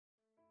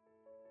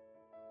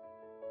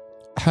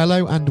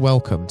Hello and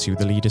welcome to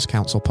the Leaders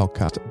Council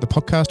podcast, the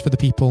podcast for the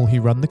people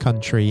who run the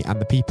country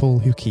and the people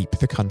who keep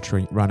the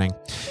country running.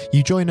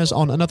 You join us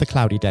on another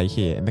cloudy day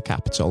here in the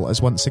capital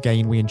as once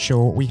again we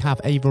ensure we have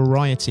a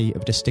variety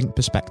of distinct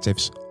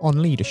perspectives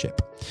on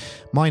leadership.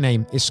 My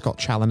name is Scott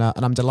Challoner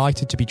and I'm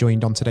delighted to be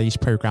joined on today's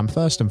programme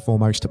first and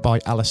foremost by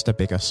Alistair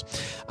Bigos.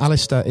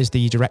 Alistair is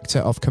the Director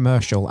of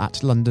Commercial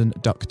at London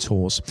Duck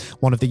Tours,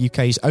 one of the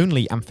UK's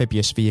only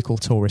amphibious vehicle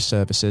tourist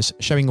services,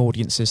 showing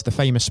audiences the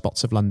famous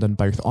spots of London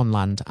both on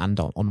land and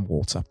on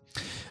water.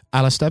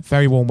 Alistair,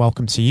 very warm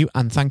welcome to you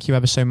and thank you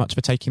ever so much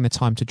for taking the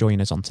time to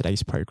join us on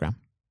today's programme.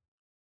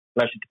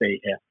 Pleasure to be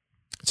here.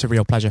 It's a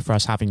real pleasure for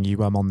us having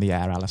you on the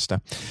air,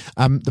 Alistair.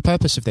 The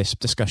purpose of this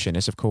discussion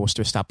is, of course,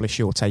 to establish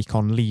your take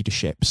on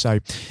leadership. So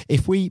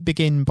if we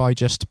begin by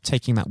just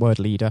taking that word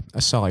leader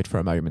aside for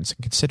a moment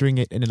and considering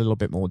it in a little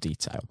bit more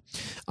detail,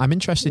 I'm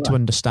interested to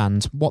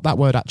understand what that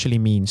word actually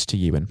means to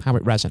you and how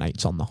it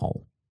resonates on the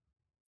whole.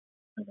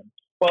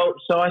 Well,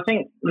 so I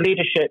think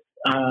leadership,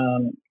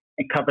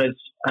 it covers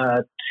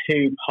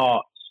two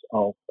parts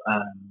of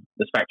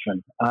the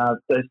spectrum.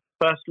 There's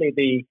firstly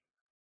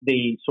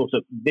the sort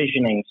of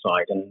visioning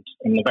side, and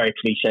in the very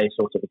cliche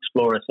sort of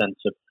explorer sense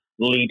of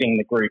leading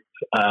the group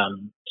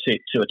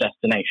to a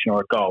destination or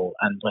a goal.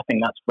 And I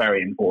think that's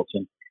very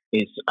important,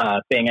 is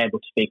being able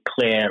to be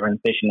clear and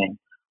visioning.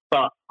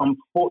 But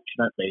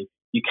unfortunately,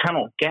 you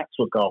cannot get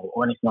to a goal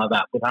or anything like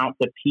that without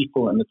the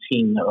people and the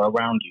team that are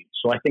around you.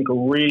 So I think a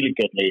really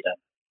good leader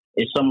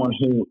is someone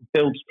who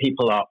builds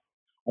people up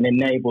and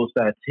enables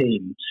their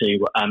team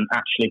to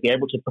actually be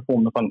able to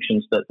perform the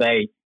functions that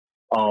they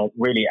are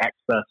really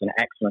expert and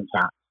excellent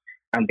at,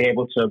 and be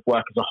able to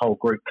work as a whole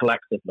group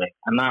collectively.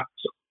 And that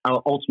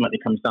ultimately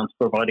comes down to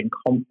providing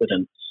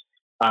confidence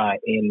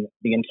in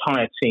the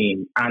entire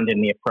team and in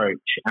the approach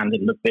and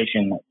in the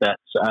vision that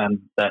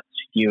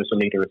you as a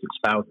leader is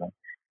espousing.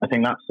 I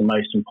think that's the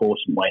most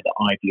important way that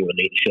I view a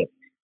leadership,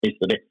 is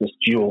that it's this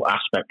dual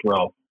aspect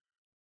role.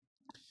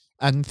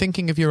 And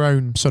thinking of your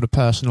own sort of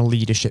personal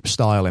leadership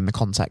style in the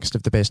context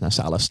of the business,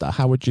 Alistair,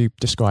 how would you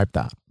describe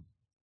that?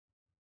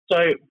 So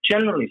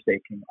generally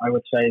speaking, I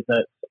would say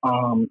that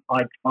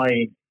I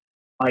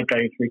go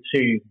through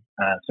two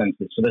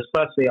senses. So there's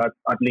firstly,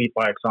 I'd lead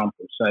by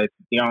example. So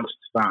the answer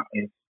to that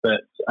is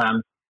that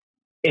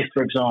if,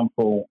 for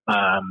example,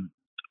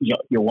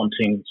 you're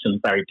wanting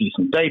some very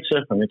decent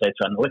data from your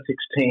data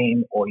analytics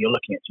team, or you're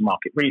looking at some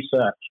market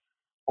research,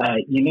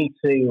 you need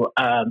to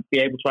be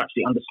able to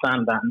actually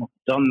understand that and have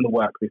done the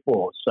work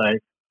before. So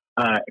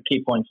a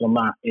key point on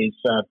that is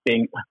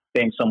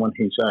being someone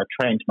who's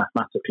trained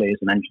mathematically as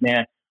an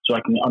engineer, so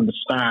I can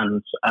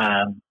understand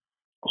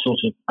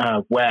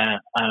where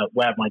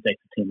my data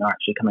team are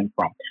actually coming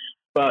from.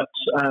 But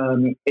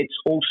it's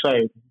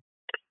also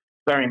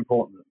very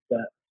important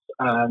that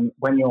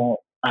when you're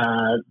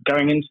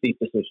going into these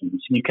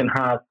decisions, you can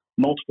have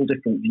multiple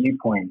different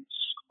viewpoints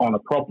on a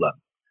problem,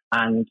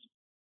 and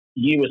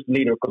you as the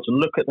leader have got to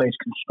look at those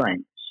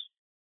constraints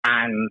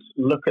and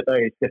look at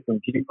those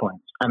different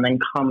viewpoints, and then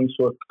come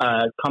to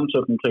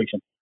a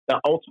conclusion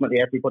that ultimately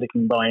everybody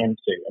can buy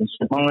into. And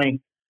so my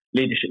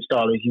leadership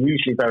style is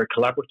usually very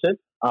collaborative.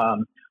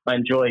 I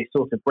enjoy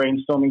sort of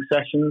brainstorming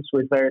sessions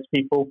with various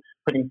people,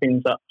 putting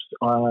things up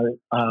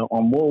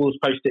on walls,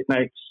 post-it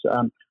notes,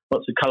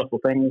 lots of colourful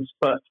things.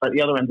 But at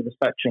the other end of the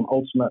spectrum,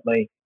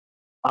 ultimately,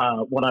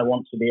 what I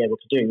want to be able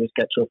to do is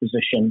get to a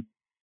position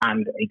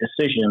and a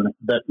decision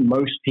that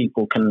most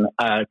people can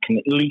at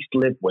least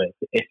live with,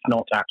 if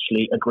not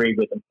actually agree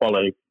with and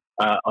follow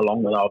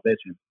along with our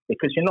vision.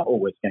 Because you're not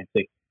always going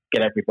to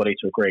get everybody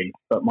to agree,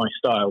 but my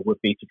style would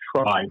be to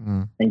try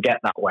and get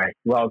that way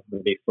rather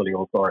than be fully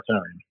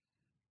authoritarian.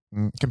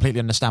 Completely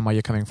understand where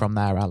you're coming from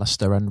there,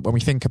 Alistair. And when we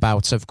think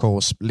about, of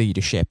course,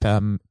 leadership,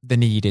 the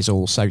need is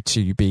also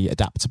to be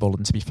adaptable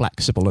and to be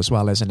flexible as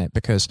well, isn't it?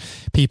 Because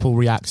people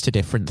react to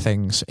different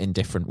things in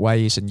different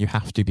ways, and you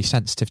have to be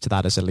sensitive to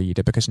that as a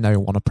leader, because no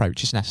one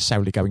approach is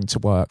necessarily going to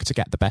work to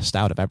get the best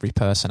out of every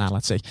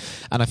personality.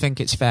 And I think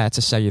it's fair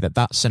to say that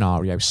that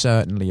scenario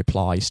certainly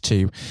applies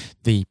to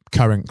the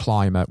current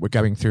climate. We're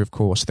going through, of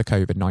course, the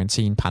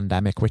COVID-19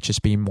 pandemic, which has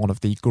been one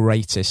of the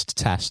greatest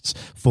tests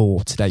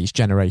for today's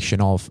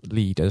generation of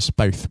leaders,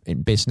 both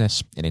in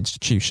business, in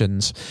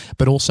institutions,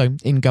 but also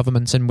in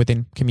government and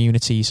within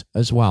communities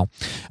as well.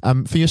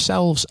 For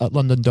yourselves at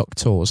London Duck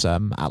Tours,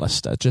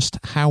 Alistair, just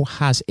how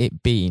has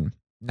it been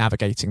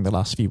navigating the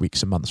last few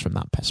weeks and months from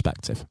that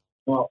perspective?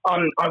 Well, I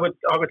would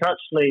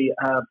actually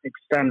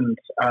extend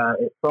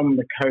it from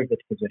the COVID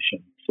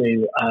position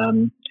to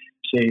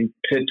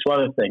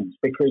other things,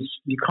 because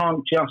you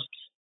can't just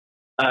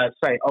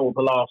say, oh,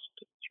 the last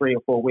 3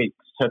 or 4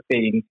 weeks have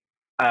been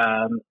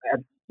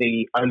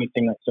the only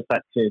thing that's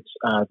affected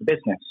the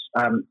business.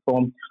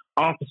 From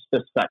our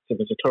perspective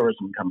as a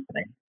tourism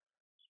company,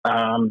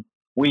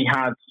 we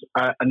had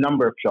a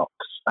number of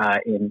shocks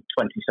in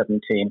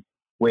 2017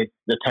 with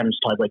the Thames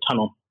Tideway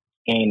Tunnel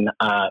in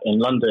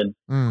London,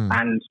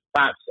 and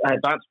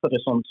that's put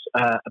us on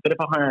a bit of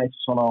a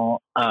hiatus on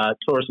our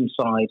tourism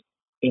side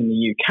in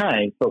the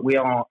UK, but we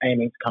are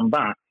aiming to come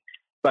back.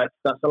 but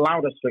that's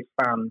allowed us to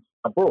expand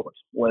abroad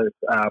with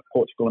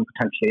Portugal and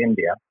potentially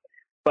India.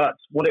 But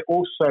what it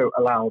also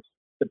allowed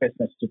the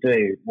business to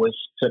do was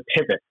to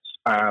pivot,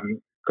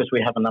 because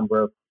we have a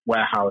number of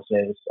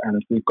warehouses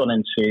and we've gone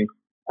into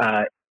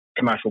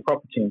commercial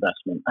property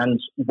investment. And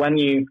when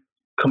you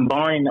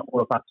combine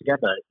all of that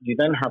together, you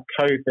then have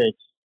COVID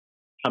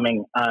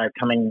coming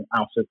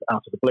out of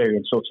the blue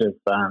in sort of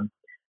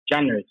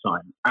January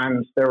time,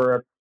 and there are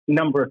a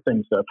number of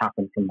things that have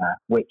happened from there,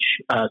 which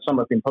some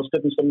have been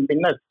positive and some have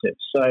been negative.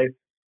 So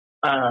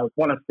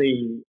one of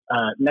the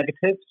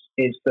negatives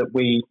is that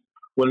we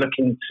were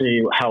looking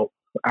to help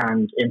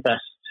and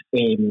invest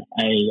in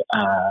a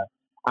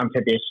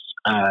amphibious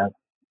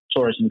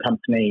tourism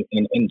company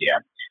in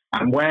India,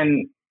 and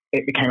when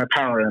it became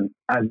apparent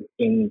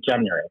in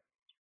January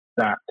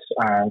that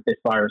this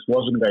virus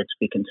wasn't going to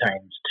be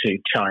contained to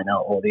China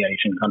or the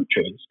Asian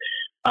countries,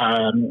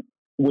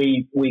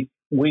 we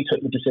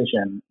took the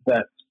decision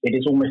that it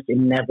is almost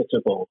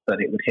inevitable that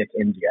it would hit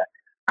India.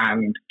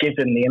 And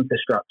given the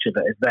infrastructure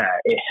that is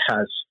there, it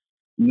has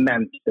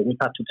meant that we've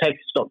had to take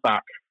a step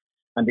back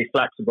and be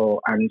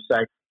flexible and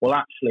say, well,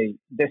 actually,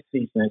 this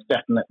season is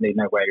definitely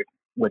no way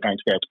we're going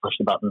to be able to push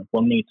the button.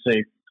 We'll need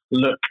to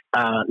look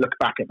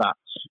back at that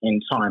in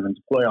time and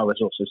deploy our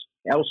resources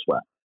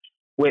elsewhere,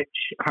 which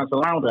has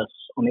allowed us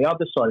on the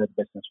other side of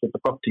the business, with the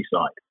property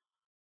side,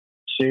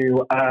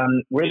 to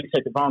really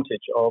take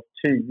advantage of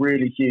two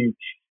really huge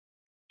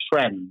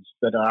trends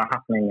that are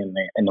happening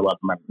in the world at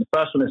the moment. The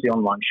first one is the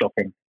online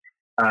shopping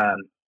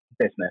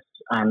business,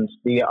 and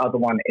the other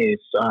one is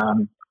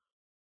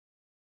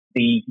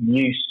the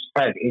use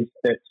is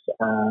that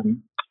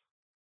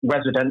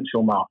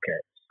residential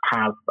markets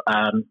have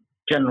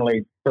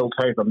generally built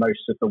over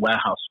most of the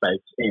warehouse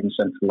space in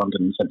central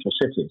London and central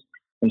cities.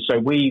 And so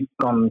we've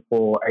gone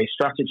for a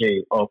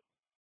strategy of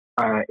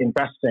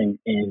investing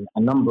in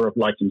a number of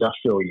light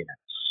industrial units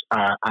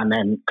and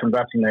then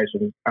converting those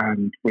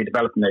and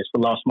redeveloping those for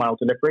last mile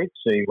delivery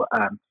to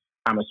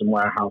Amazon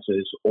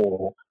warehouses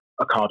or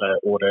Ocado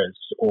orders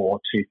or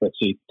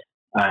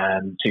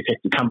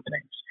 250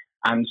 companies.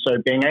 And so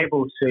being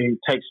able to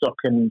take stock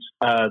and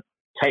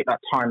take that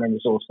time and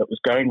resource that was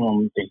going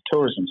on the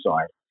tourism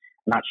side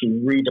and actually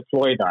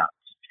redeploy that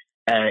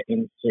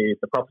into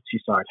the property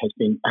side has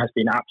been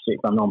absolutely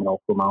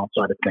phenomenal from our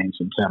side of things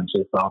in terms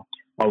of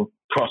our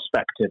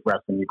prospective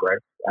revenue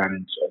growth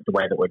and the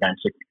way that we're going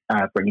to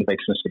bring the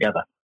business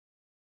together.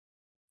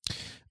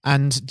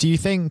 And do you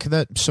think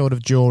that sort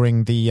of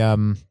during the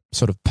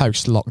sort of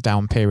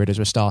post-lockdown period, as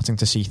we're starting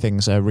to see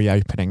things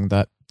reopening,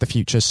 that the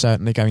future is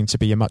certainly going to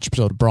be a much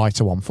sort of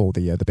brighter one for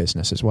the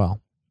business as well?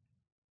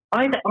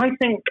 I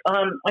think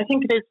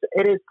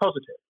it is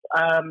positive.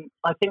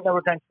 I think there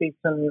are going to be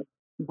some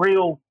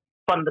real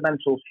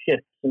fundamental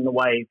shifts in the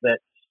way that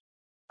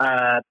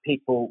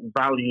people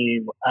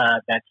value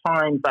their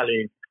time,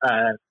 value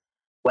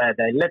where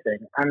they're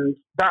living, and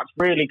that's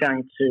really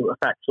going to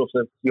affect sort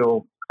of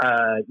your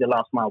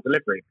last mile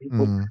delivery.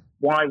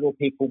 Why will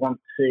people want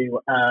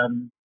to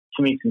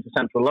commute into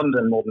central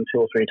London more than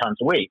 2 or 3 times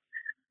a week?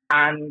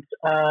 And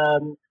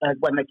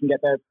when they can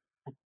get their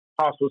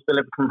parcels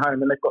delivered from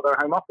home and they've got their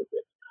home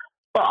offices.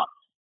 But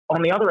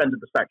on the other end of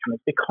the spectrum,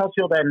 it's because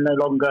you're then no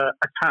longer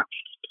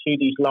attached to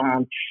these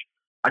large,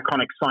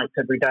 iconic sites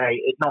every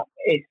day.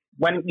 It's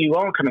when you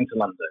are coming to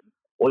London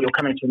or you're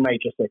coming to a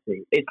major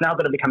city, it's now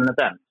going to become an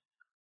event.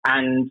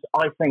 And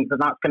I think that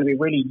that's going to be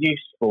really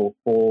useful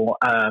for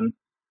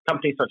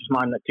companies such as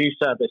mine that do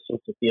service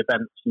sort of the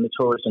events and the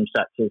tourism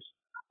sectors.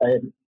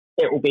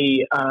 It will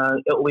be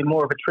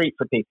more of a treat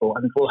for people,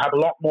 and we'll have a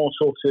lot more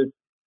sort of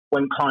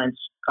when clients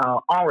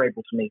are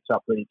able to meet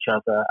up with each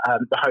other.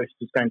 The host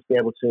is going to be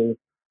able to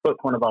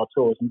book one of our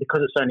tours, and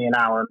because it's only an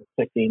hour and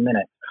 15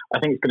 minutes, I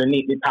think it's going to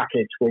neatly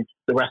package with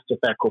the rest of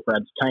their corporate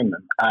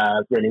entertainment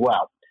really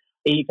well,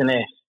 even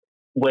if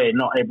we're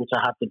not able to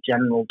have the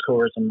general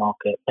tourism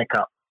market pick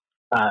up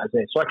as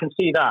is. So I can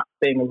see that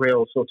being a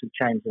real sort of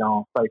change in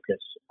our focus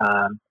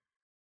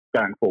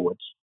going forwards.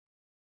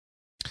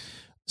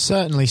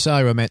 Certainly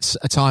so. It's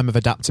a time of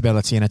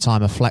adaptability and a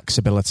time of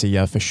flexibility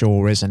for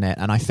sure, isn't it?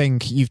 And I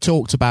think you've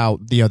talked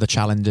about the other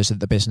challenges that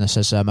the business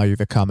has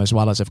overcome, as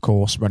well as, of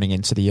course, running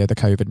into the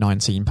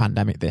COVID-19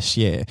 pandemic this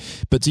year.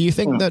 But do you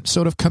think that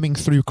sort of coming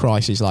through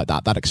crises like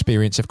that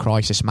experience of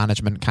crisis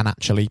management can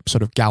actually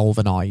sort of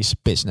galvanise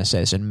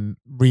businesses and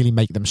really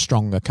make them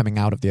stronger coming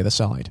out of the other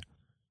side?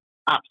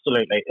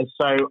 Absolutely.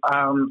 So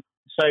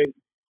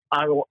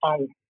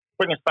I'll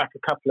bring us back a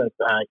couple of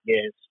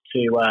years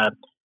to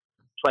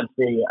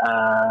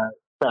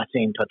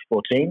 2013,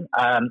 2014.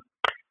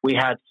 We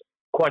had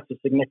quite a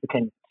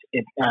significant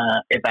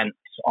event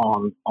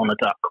on a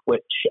duck,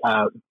 which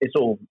is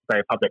all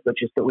very public,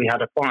 which is that we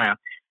had a fire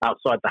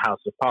outside the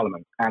House of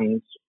Parliament.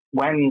 And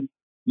when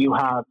you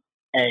have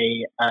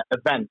a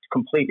event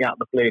completely out of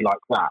the blue like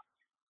that,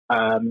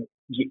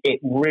 it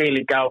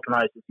really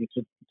galvanizes you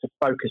to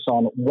focus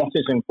on what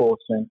is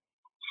important,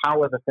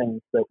 how are the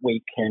things that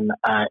we can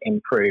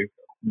improve,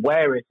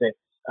 where is it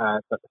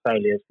that the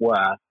failures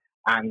were,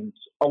 and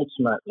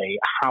ultimately,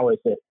 how is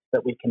it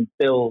that we can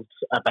build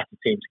a better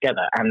team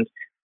together. And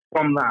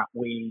from that,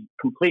 we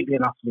completely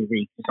and utterly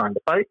redesigned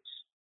the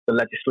boats. The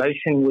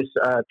legislation was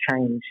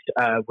changed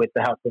with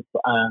the help of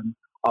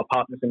our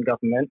partners in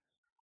government.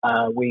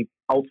 We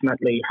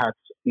ultimately had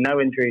no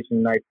injuries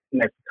and no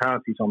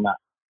fatalities on that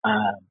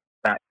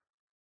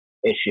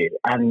issue.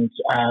 And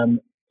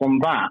from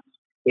that,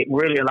 it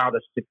really allowed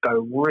us to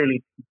go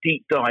really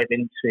deep dive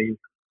into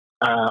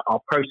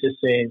our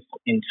processes,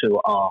 into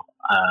our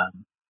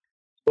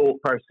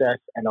thought process,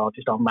 and our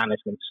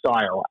management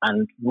style,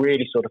 and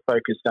really sort of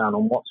focus down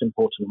on what's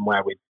important and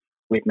where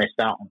we've missed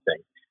out on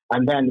things.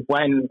 And then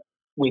when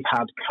we've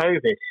had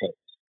COVID hit,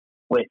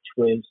 which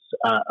was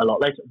a lot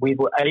later, we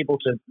were able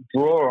to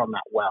draw on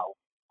that well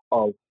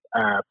of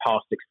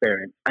past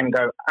experience and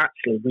go,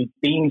 actually, we've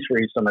been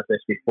through some of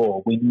this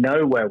before. We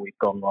know where we've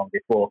gone wrong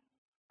before,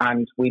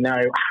 and we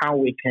know how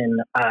we can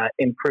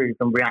improve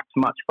and react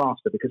much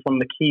faster. Because one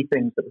of the key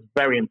things that was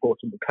very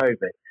important with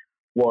COVID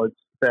was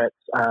that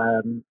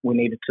we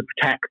needed to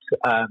protect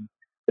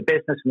the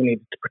business, we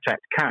needed to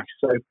protect cash.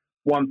 So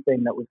one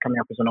thing that was coming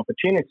up as an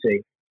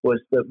opportunity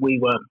was that we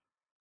were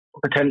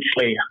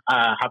potentially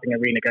having a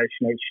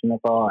renegotiation of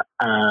our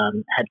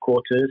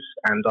headquarters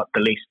and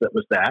the lease that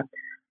was there.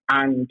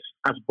 And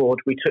as a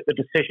board, we took the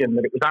decision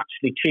that it was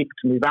actually cheaper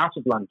to move out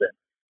of London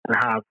and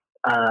have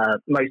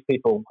most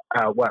people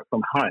work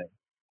from home.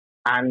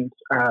 And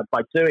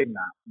by doing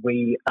that,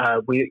 we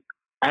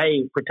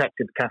A,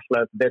 protected the cash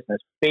flow of the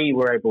business. B,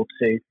 were able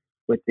to,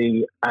 with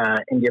the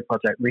India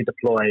project,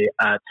 redeploy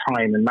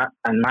time and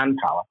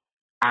manpower.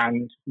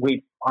 And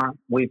we've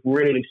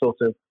really sort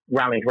of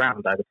rallied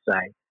round, I would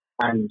say,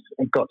 and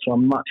got to a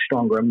much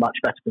stronger and much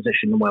better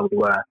position than where we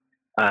were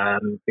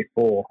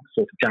before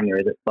sort of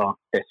January this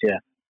year.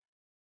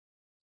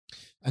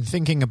 And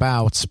thinking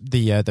about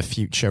the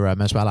future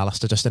as well,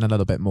 Alistair, just in a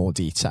little bit more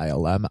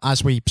detail,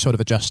 as we sort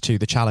of adjust to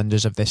the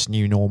challenges of this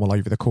new normal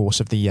over the course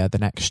of the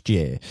next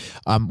year,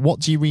 what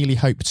do you really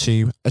hope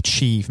to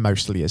achieve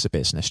mostly as a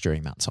business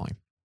during that time?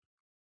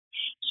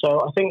 So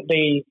I think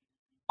the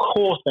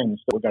core things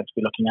that we're going to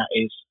be looking at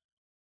is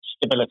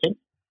stability.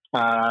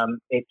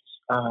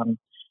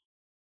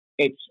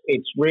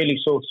 It's really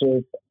sort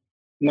of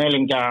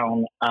nailing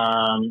down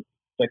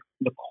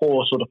the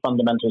core sort of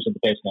fundamentals of the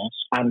business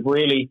and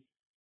really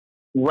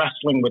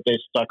wrestling with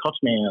this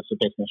dichotomy as a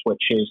business,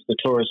 which is the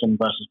tourism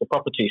versus the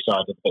property side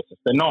of the business.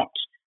 They're not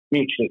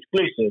mutually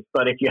exclusive,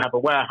 but if you have a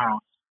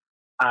warehouse,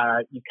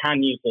 you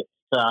can use it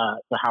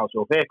to house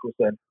your vehicles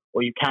in,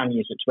 or you can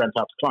use it to rent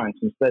out to clients.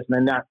 And so there's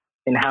an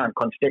inherent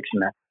contradiction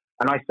there.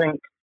 And I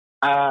think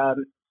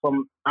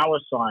from our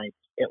side,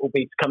 it will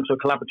be to come to a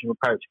collaborative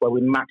approach where we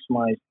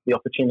maximise the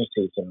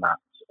opportunities in that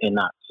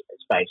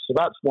space. So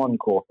that's one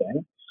core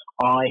thing.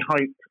 I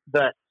hope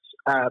that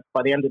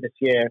by the end of this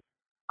year,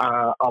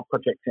 our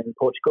project in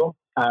Portugal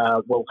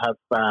will have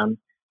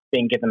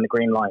been given the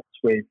green light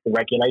with the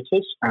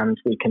regulators, and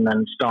we can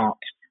then start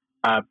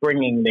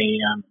bringing the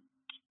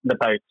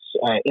boats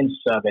into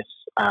service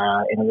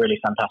in a really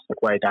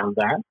fantastic way down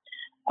there.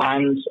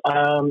 And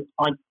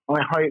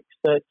I hope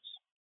that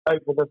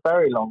over the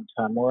very long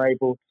term, we're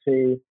able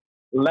to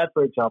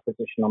leverage our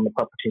position on the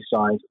property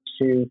side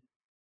to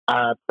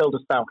build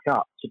us back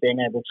up to being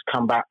able to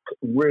come back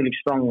really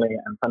strongly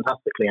and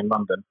fantastically in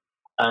London,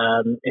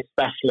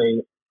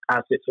 especially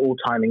as it's all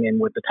timing in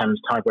with the Thames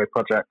Tideway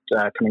project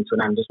coming to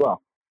an end as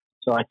well.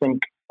 So I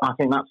think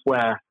that's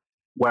where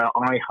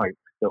I hope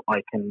that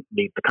I can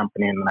lead the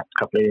company in the next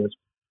couple of years.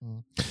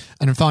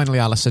 And finally,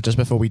 Alistair, just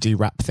before we do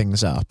wrap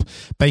things up,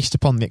 based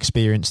upon the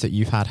experience that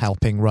you've had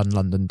helping run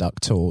London Duck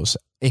Tours,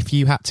 if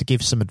you had to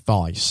give some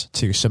advice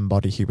to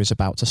somebody who was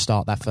about to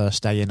start their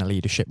first day in a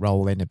leadership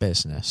role in a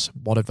business,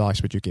 what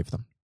advice would you give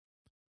them?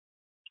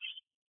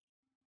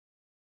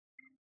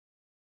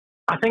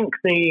 I think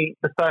the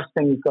first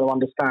thing you've got to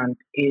understand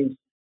is,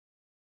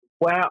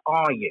 where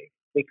are you?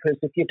 Because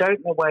if you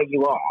don't know where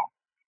you are,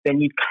 then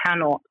you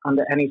cannot,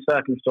 under any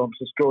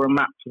circumstances, draw a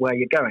map to where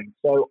you're going.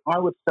 So I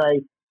would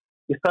say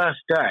your first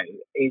day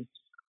is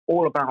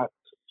all about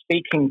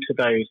speaking to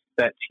those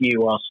that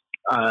you are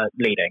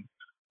leading,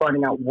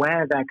 finding out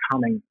where they're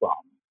coming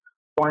from,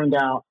 find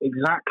out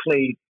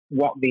exactly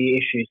what the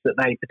issues that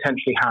they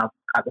potentially have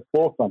at the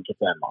forefront of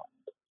their mind,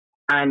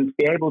 and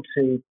be able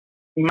to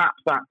map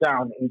that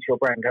down into your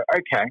brain and go,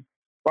 okay,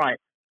 right,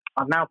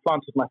 I've now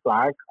planted my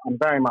flag, I'm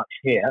very much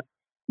here.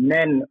 And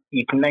then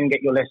you can then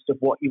get your list of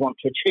what you want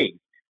to achieve.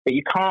 But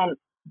you can't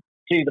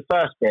do the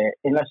first bit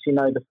unless you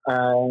know the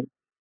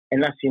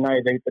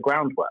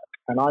groundwork.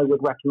 And I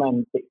would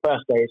recommend that the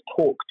first day is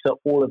talk to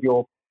all of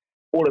your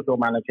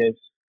managers,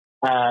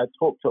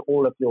 talk to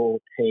all of your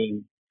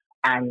team,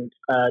 and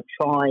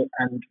try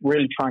and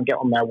get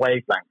on their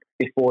wavelength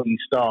before you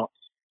start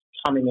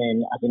coming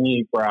in as a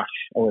new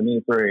brush or a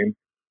new broom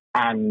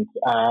and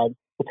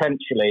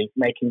potentially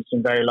making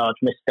some very large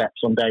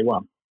missteps on day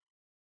one.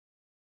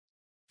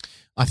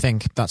 I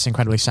think that's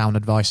incredibly sound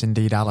advice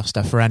indeed,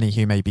 Alistair, for any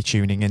who may be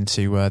tuning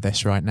into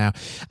this right now.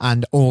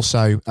 And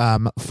also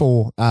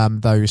for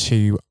those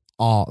who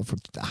are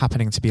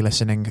happening to be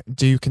listening,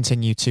 do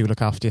continue to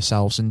look after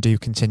yourselves and do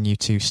continue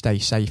to stay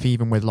safe,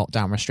 even with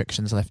lockdown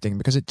restrictions lifting,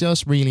 because it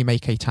does really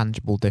make a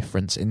tangible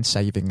difference in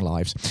saving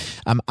lives.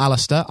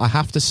 Alistair, I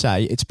have to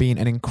say it's been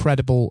an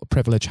incredible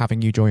privilege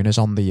having you join us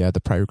on the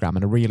programme,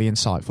 and a really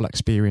insightful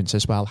experience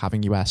as well,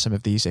 having you air some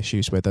of these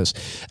issues with us.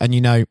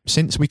 And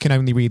since we can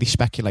only really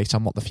speculate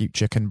on what the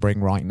future can bring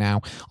right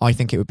now, I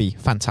think it would be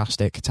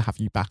fantastic to have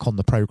you back on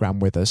the programme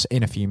with us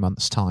in a few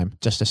months' time,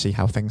 just to see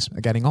how things are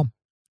getting on.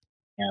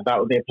 Yeah, that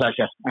would be a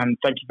pleasure. And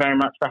thank you very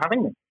much for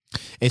having me.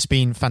 It's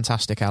been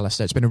fantastic,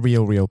 Alistair. It's been a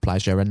real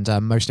pleasure. And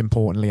most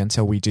importantly,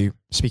 until we do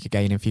speak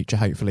again in future,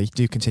 hopefully,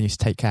 do continue to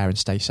take care and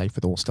stay safe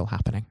with all still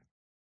happening.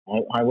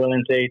 I will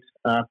indeed.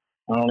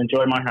 I'll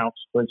enjoy my house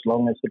for as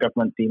long as the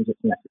government deems it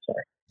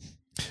necessary.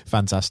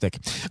 Fantastic.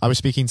 I was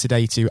speaking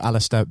today to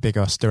Alistair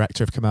Bigos,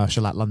 Director of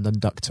Commercial at London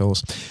Duck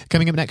Tours.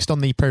 Coming up next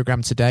on the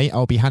programme today,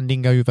 I'll be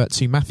handing over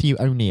to Matthew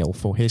O'Neill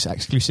for his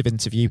exclusive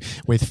interview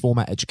with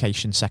former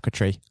Education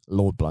Secretary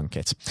Lord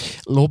Blunkett.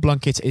 Lord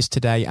Blunkett is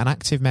today an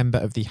active member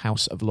of the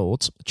House of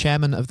Lords,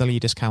 Chairman of the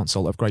Leaders'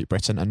 Council of Great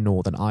Britain and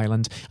Northern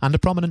Ireland, and a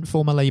prominent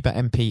former Labour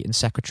MP and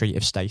Secretary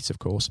of State, of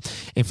course.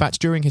 In fact,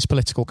 during his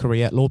political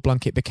career, Lord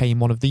Blunkett became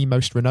one of the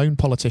most renowned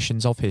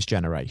politicians of his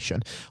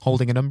generation,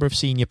 holding a number of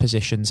senior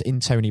positions in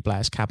Tony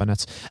Blair's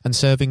cabinet and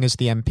serving as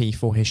the MP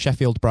for his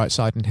Sheffield,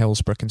 Brightside and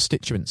Hillsborough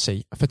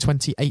constituency for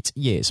 28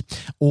 years,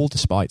 all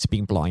despite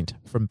being blind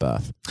from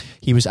birth.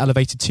 He was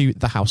elevated to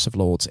the House of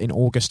Lords in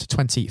August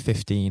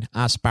 2015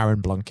 as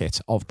Baron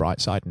Blunkett of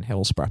Brightside and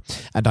Hillsborough,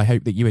 and I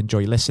hope that you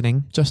enjoy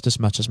listening just as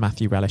much as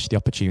Matthew relished the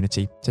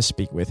opportunity to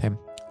speak with him.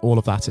 All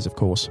of that is, of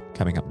course,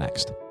 coming up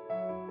next.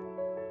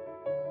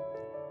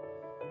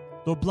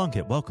 Lord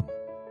Blunkett, welcome.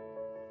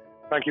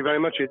 Thank you very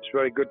much. It's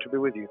very good to be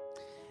with you.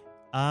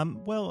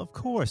 Well, of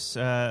course,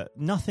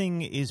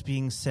 nothing is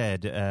being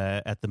said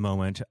at the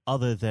moment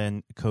other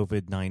than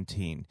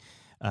COVID-19,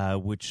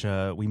 which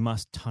we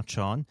must touch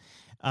on.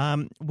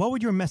 What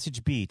would your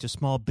message be to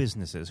small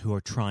businesses who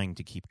are trying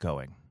to keep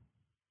going?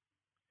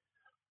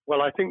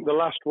 Well, I think the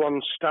last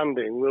ones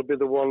standing will be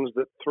the ones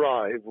that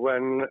thrive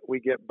when we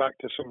get back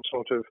to some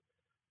sort of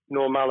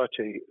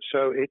normality.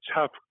 So it's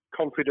have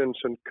confidence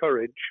and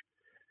courage.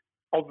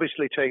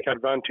 Obviously take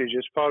advantage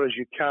as far as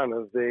you can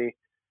of the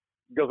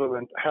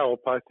government help.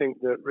 I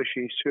think that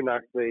Rishi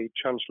Sunak, the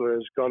Chancellor,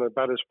 has gone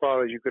about as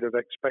far as you could have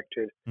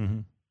expected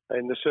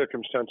in the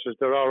circumstances.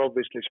 There are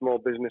obviously small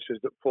businesses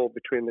that fall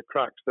between the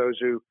cracks. Those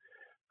who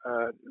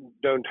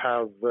don't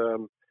have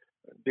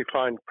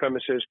defined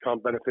premises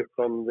can't benefit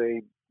from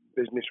the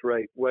business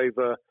rate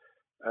waiver,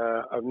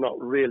 have not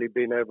really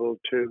been able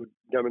to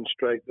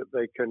demonstrate that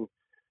they can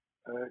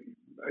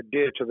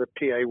adhere to the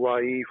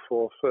PAYE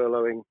for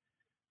furloughing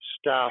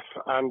staff,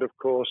 and of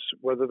course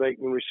whether they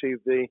can receive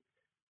the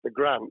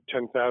grant,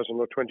 10,000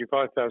 or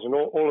 25,000.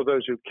 All of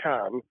those who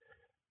can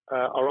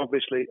are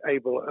obviously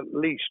able at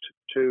least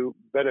to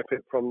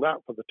benefit from that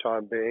for the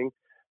time being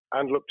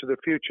and look to the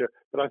future.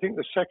 But I think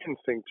the second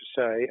thing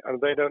to say,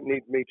 and they don't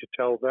need me to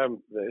tell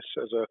them this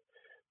as a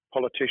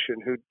politician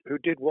who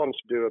did once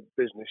do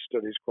a business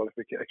studies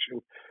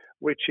qualification,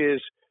 which is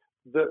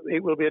that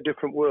it will be a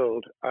different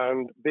world,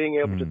 and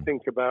being able to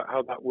think about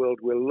how that world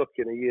will look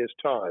in a year's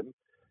time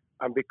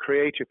and be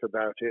creative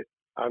about it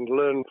and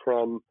learn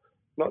from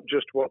not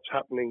just what's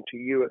happening to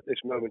you at this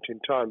moment in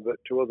time, but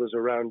to others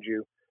around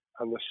you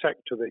and the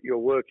sector that you're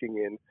working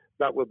in,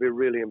 that will be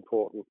really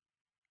important.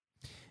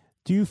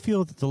 Do you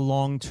feel that the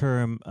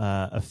long-term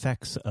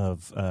effects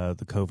of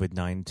the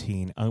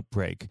COVID-19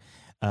 outbreak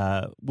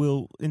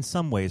will in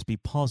some ways be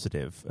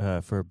positive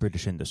for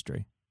British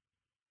industry?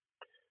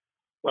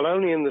 Well,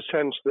 only in the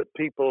sense that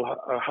people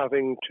are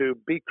having to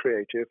be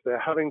creative, they're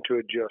having to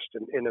adjust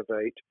and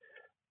innovate.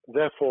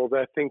 Therefore,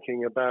 they're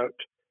thinking about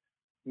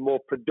more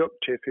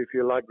productive, if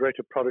you like,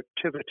 greater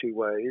productivity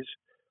ways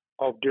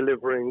of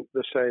delivering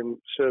the same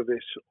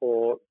service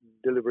or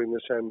delivering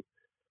the same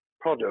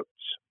products.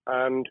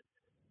 And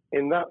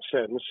in that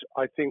sense,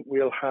 I think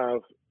we'll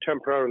have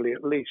temporarily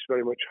at least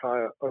very much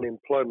higher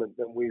unemployment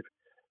than we've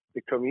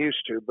become used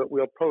to, but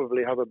we'll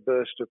probably have a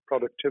burst of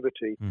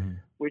productivity,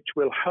 which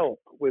will help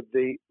with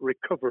the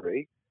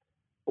recovery.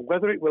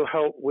 Whether it will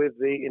help with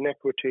the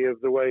inequity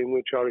of the way in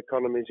which our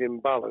economy is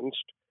imbalanced,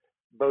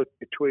 both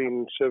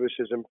between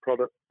services and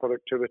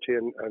productivity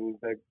and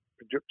the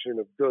production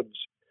of goods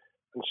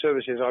and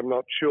services, I'm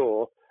not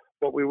sure.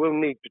 What we will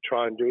need to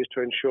try and do is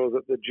to ensure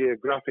that the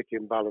geographic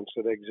imbalance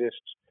that exists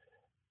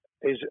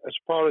is, as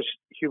far as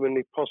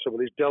humanly possible,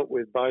 is dealt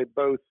with by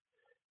both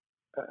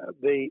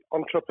the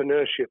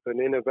entrepreneurship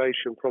and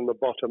innovation from the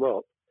bottom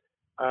up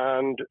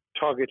and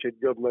targeted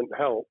government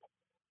help,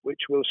 which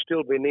will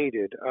still be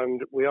needed.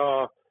 And we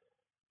are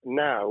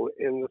now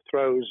in the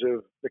throes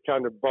of the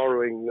kind of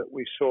borrowing that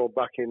we saw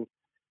back in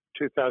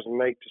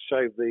 2008 to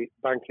save the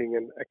banking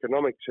and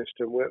economic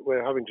system.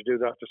 We're having to do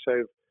that to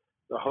save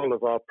the whole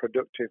of our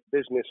productive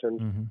business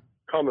and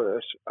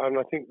commerce, and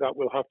I think that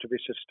will have to be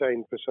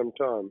sustained for some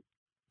time.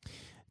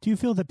 Do you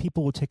feel that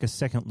people will take a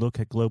second look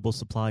at global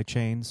supply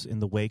chains in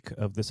the wake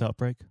of this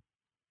outbreak?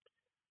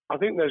 I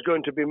think there's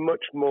going to be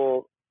much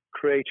more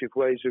creative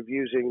ways of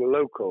using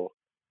local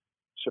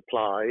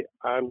supply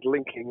and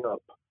linking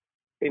up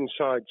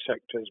inside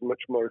sectors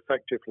much more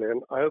effectively.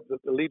 And I hope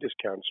that the Leaders'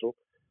 Council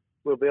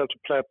will be able to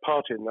play a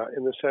part in that,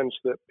 in the sense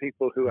that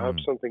people who have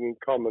something in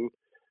common,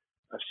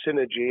 a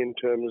synergy in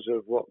terms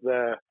of what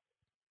they're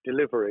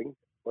delivering,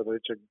 whether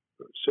it's a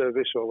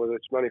service or whether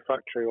it's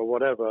manufacturing or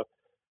whatever,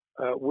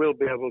 will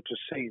be able to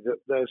see that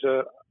there's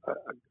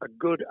a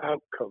good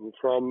outcome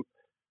from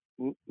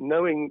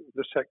knowing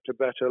the sector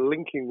better,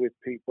 linking with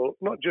people,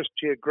 not just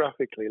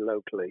geographically,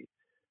 locally,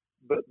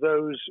 but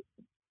those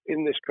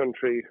in this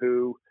country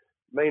who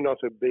may not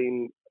have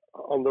been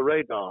on the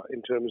radar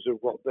in terms of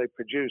what they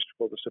produced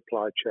for the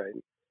supply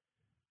chain.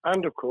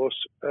 And of course,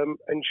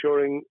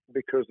 ensuring,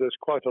 because there's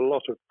quite a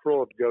lot of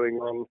fraud going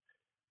on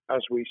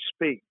as we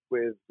speak,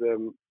 with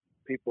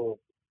people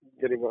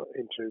getting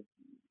into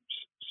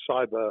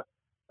cyber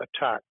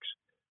attacks,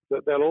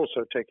 that they'll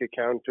also take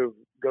account of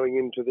going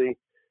into the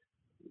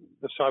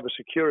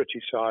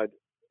cybersecurity side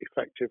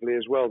effectively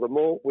as well. The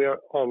more we're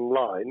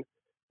online,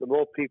 the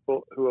more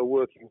people who are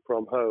working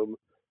from home,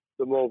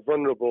 the more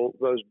vulnerable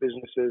those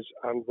businesses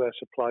and their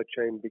supply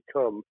chain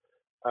become.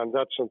 And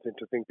that's something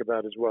to think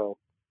about as well.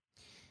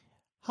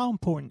 How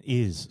important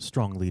is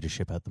strong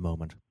leadership at the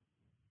moment?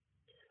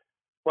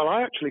 Well,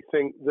 I actually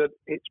think that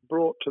it's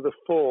brought to the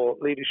fore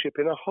leadership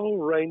in a whole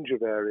range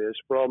of areas,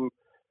 from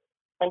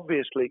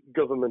obviously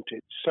government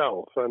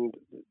itself, and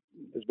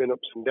there's been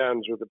ups and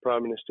downs with the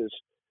Prime Minister's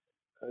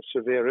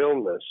severe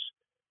illness,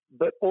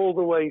 but all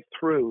the way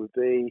through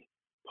the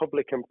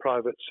public and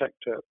private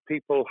sector.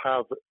 People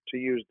have, to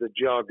use the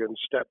jargon,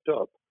 stepped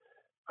up,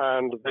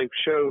 and they've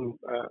shown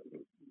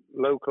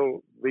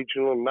local,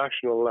 regional,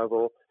 national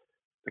level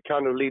the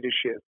kind of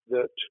leadership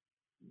that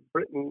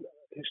Britain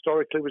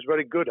historically was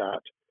very good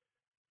at.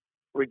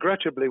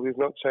 Regrettably, we've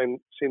not seen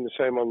the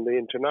same on the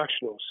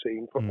international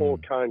scene for all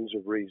kinds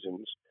of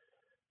reasons,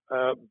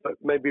 but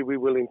maybe we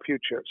will in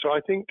future. So I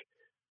think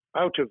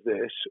out of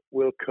this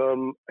will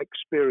come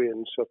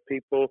experience of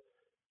people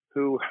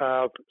who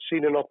have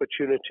seen an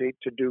opportunity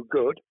to do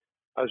good,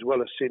 as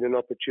well as seen an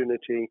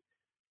opportunity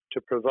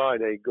to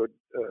provide a good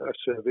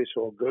service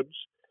or goods,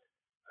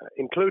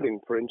 including,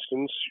 for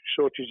instance,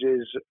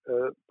 shortages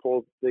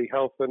for the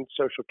health and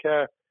social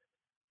care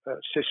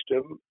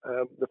system,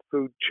 the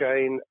food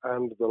chain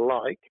and the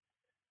like.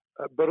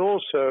 But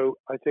also,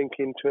 I think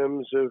in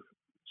terms of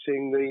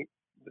seeing the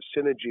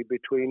synergy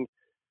between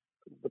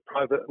the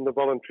private and the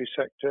voluntary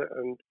sector,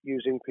 and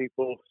using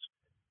people's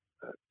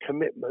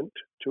commitment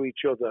to each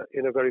other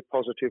in a very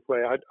positive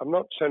way. I'm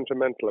not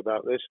sentimental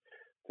about this.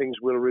 Things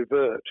will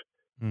revert.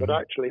 But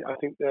actually, I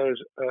think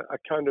there's a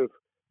kind of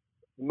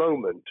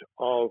moment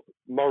of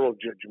moral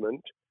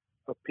judgment,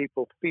 of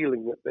people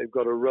feeling that they've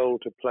got a role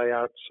to play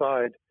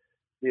outside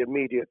the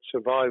immediate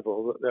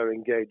survival that they're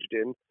engaged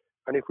in.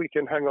 And if we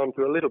can hang on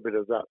to a little bit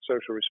of that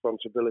social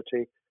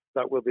responsibility,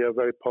 that will be a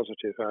very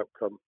positive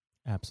outcome.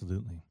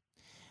 Absolutely.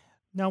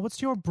 Now,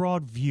 what's your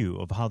broad view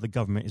of how the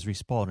government is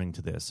responding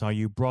to this? Are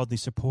you broadly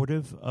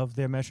supportive of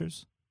their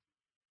measures?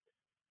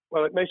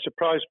 Well, it may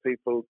surprise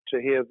people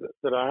to hear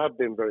that I have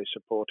been very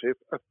supportive.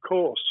 Of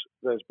course,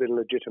 there's been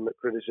legitimate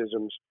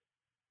criticisms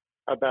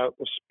about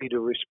the speed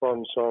of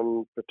response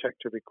on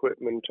protective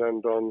equipment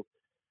and on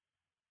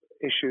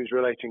issues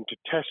relating to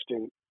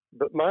testing.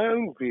 But my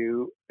own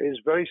view is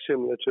very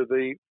similar to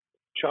the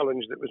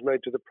challenge that was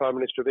made to the Prime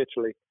Minister of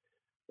Italy,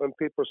 when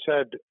people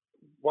said,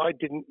 why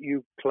didn't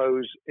you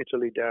close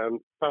Italy down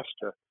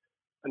faster?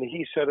 And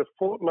he said, a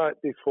fortnight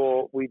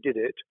before we did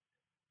it,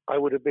 I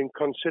would have been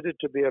considered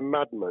to be a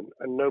madman,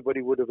 and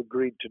nobody would have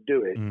agreed to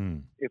do it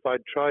if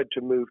I'd tried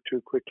to move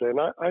too quickly. And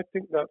I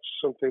think that's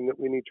something that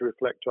we need to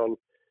reflect on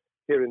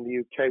here in the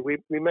UK.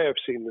 We may have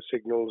seen the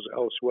signals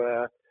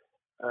elsewhere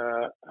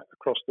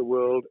across the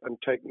world and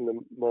taken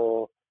them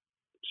more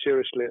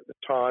seriously at the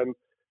time.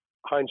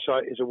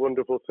 Hindsight is a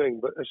wonderful thing,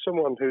 but as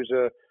someone who's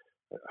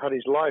had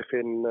his life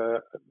in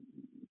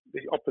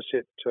the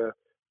opposite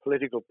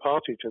political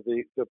party to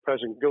the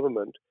present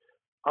government,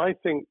 I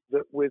think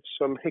that with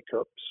some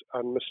hiccups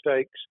and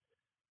mistakes,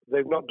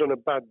 they've not done a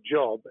bad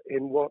job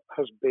in what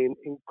has been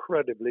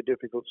incredibly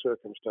difficult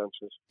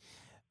circumstances.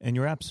 And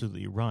you're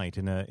absolutely right.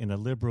 In a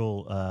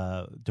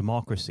liberal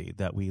democracy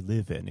that we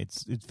live in,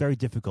 it's very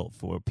difficult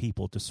for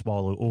people to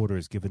swallow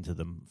orders given to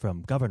them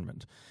from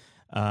government.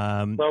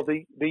 Well,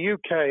 the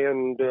UK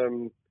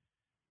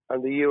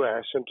and the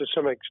US, and to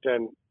some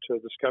extent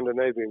the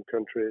Scandinavian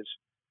countries,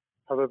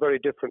 have a very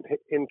different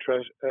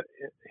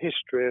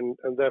history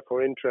and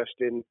therefore interest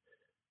in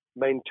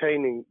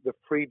maintaining the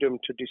freedom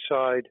to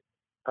decide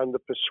and the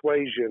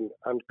persuasion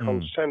and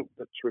consent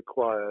that's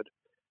required.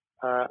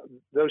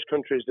 Those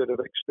countries that have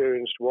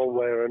experienced one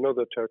way or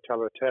another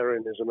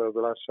totalitarianism over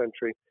the last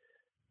century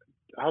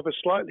have a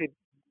slightly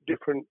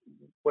different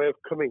way of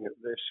coming at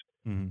this.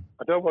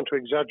 I don't want to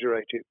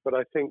exaggerate it, but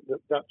I think that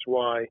that's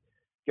why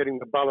getting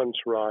the balance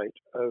right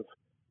of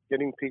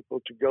getting people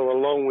to go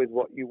along with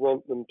what you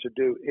want them to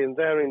do in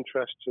their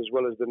interests as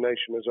well as the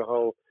nation as a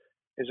whole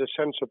is a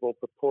sensible,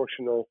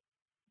 proportional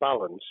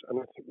balance. And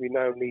I think we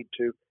now need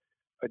to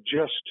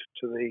adjust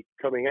to the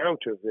coming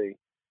out of the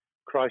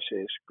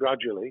crisis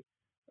gradually,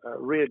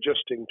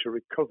 readjusting to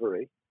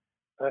recovery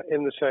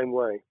in the same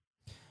way.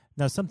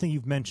 Now, something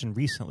you've mentioned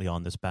recently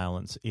on this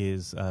balance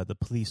is the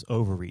police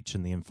overreach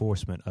in the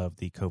enforcement of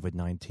the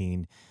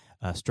COVID-19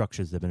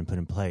 structures that have been put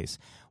in place.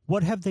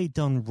 What have they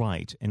done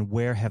right, and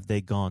where have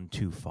they gone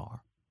too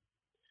far?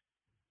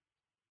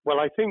 Well,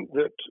 I think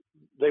that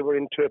they were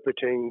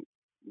interpreting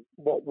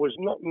what was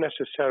not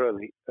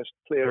necessarily as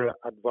clear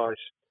advice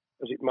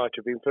as it might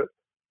have been for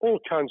all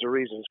kinds of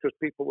reasons, because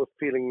people were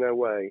feeling their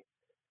way.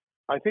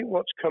 I think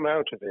what's come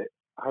out of it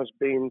has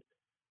been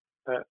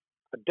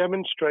a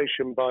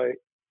demonstration by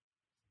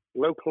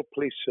local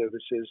police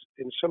services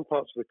in some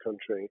parts of the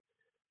country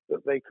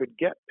that they could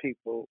get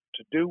people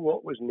to do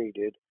what was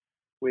needed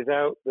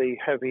without the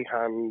heavy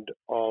hand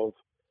of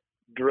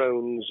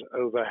drones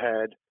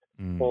overhead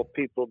or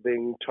people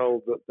being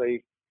told that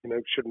they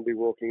shouldn't be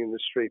walking in the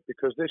street,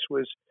 because this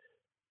was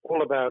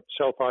all about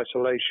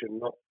self-isolation,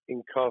 not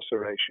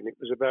incarceration. It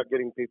was about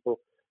getting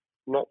people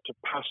not to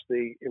pass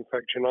the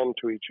infection on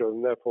to each other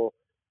and therefore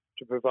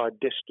to provide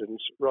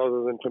distance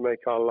rather than to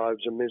make our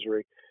lives a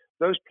misery.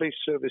 Those police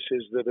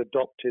services that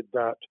adopted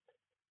that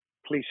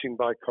policing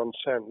by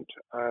consent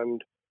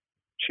and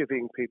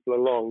chivying people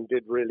along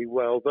did really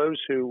well. Those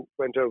who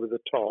went over the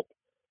top,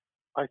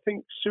 I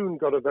think, soon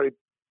got a very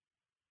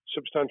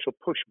substantial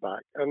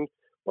pushback. And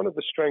one of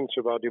the strengths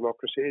of our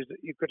democracy is that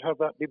you could have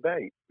that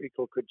debate.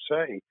 People could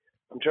say,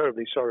 I'm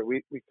terribly sorry,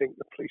 we think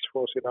the police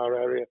force in our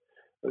area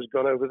has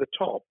gone over the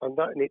top. And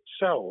that in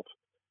itself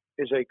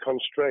is a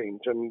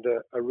constraint and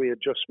a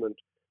readjustment.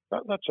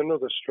 That's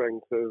another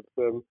strength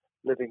of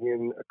living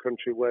in a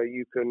country where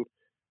you can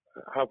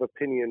have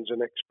opinions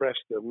and express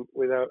them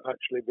without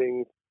actually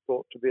being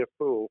thought to be a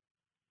fool.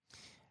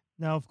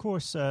 Now, of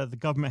course, the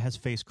government has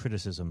faced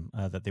criticism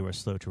that they were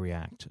slow to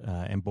react,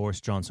 and Boris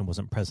Johnson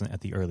wasn't present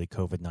at the early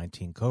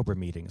COVID-19 COBRA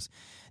meetings.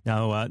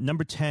 Now,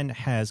 Number 10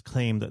 has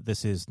claimed that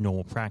this is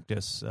normal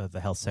practice.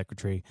 The health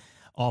secretary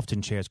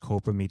often chairs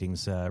COBRA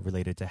meetings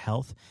related to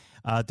health.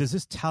 Does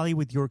this tally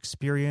with your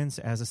experience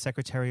as a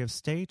Secretary of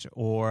State,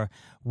 or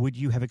would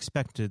you have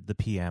expected the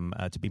PM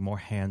to be more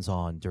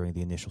hands-on during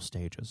the initial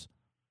stages?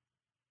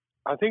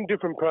 I think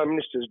different prime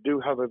ministers do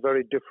have a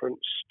very different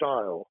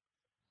style.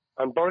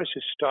 And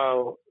Boris's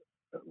style,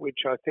 which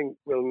I think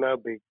will now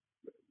be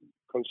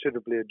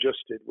considerably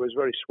adjusted, was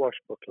very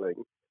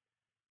swashbuckling.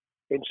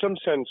 In some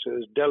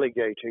senses,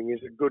 delegating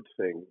is a good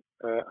thing,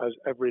 as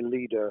every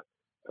leader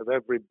of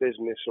every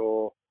business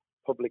or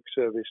public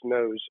service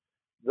knows.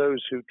 Those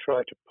who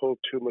try to pull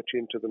too much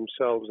into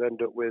themselves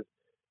end up with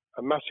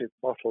a massive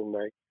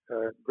bottleneck,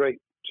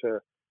 great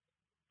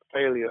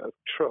failure of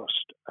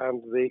trust,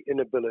 and the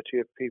inability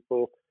of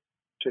people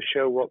to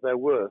show what they're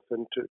worth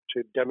and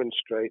to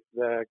demonstrate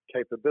their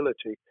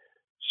capability.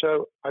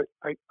 So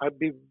I'd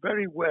be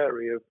very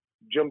wary of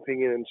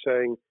jumping in and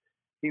saying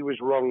he was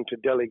wrong to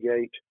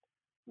delegate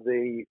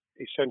the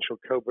essential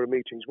COBRA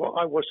meetings. What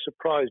I was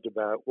surprised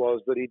about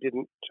was that he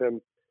didn't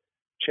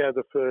chair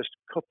the first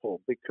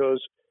couple,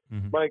 because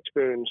my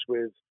experience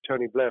with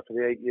Tony Blair for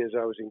the 8 years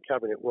I was in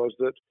Cabinet was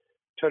that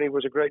Tony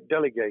was a great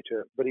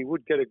delegator, but he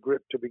would get a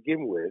grip to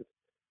begin with,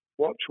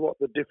 watch what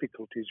the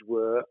difficulties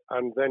were,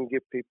 and then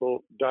give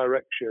people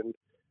direction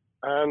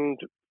and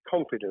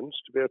confidence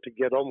to be able to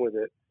get on with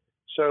it.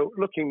 So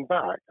looking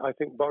back, I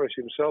think Boris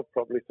himself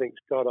probably thinks,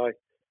 God, I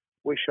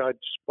wish I'd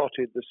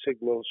spotted the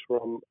signals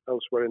from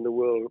elsewhere in the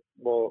world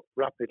more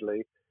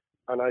rapidly,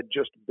 and I'd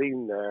just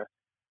been there.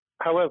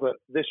 However,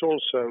 this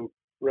also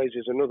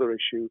raises another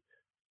issue.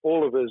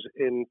 All of us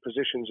in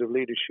positions of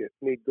leadership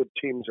need good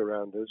teams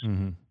around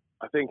us.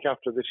 I think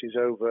after this is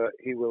over,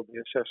 he will be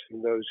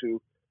assessing those who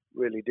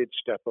really did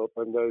step up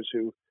and those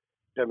who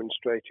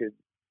demonstrated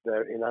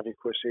their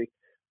inadequacy.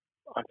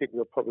 I think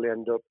we'll probably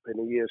end up in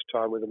a year's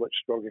time with a much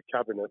stronger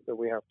cabinet than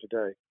we have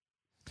today.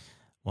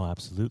 Well,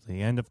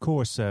 absolutely. And of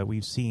course,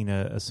 we've seen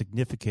a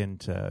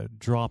significant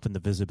drop in the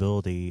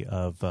visibility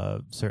of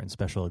certain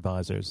special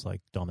advisors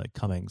like Dominic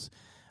Cummings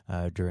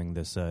during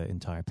this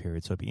entire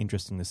period. So it'd be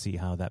interesting to see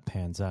how that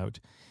pans out.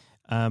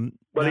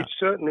 It's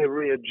certainly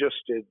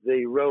readjusted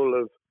the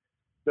role of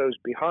those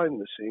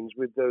behind the scenes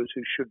with those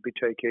who should be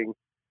taking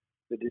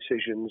the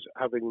decisions,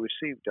 having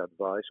received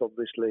advice.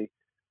 Obviously,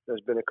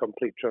 there's been a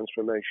complete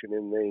transformation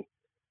in the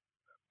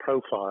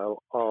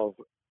profile of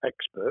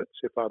experts,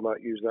 if I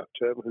might use that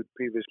term, who'd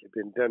previously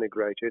been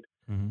denigrated.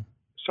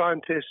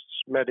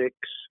 Scientists,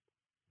 medics,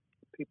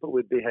 people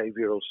with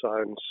behavioral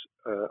science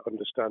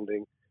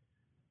understanding.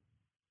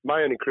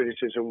 My only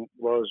criticism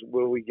was,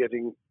 were we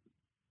getting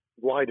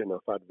wide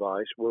enough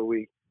advice? Were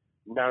we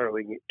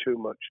narrowing it too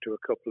much to a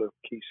couple of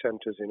key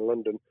centres in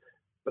London?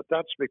 But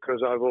that's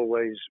because I've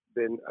always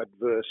been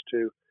adverse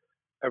to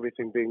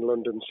everything being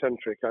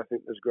London-centric. I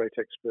think there's great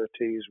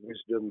expertise,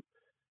 wisdom,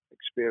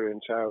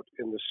 experience out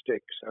in the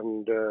sticks,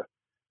 and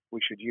we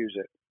should use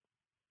it.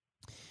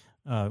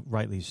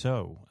 Rightly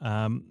so.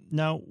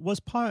 Now, was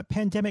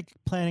pandemic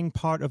planning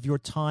part of your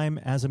time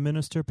as a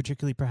minister,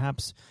 particularly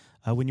perhaps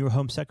when you were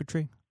Home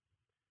Secretary?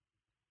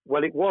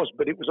 Well, it was,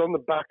 but it was on the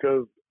back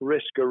of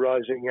risk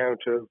arising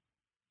out of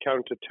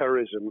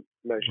counter-terrorism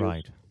measures.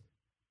 Right.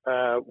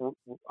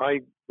 I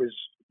was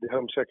the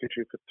Home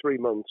Secretary for 3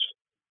 months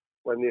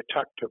when the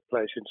attack took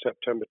place in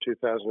September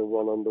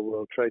 2001 on the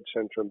World Trade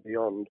Center and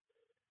beyond.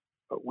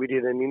 We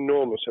did an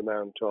enormous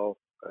amount of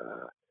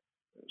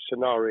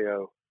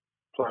scenario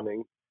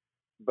planning,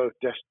 both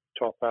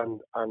desktop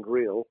and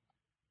real.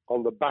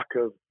 On the back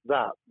of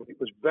that, it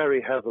was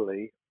very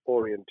heavily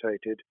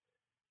orientated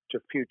to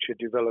future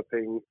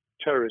developing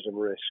terrorism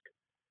risk.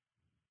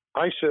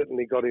 I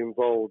certainly got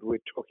involved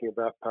with talking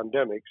about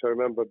pandemics. I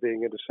remember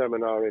being at a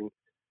seminar in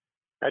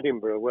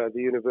Edinburgh where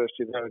the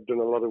university there had done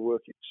a lot of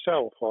work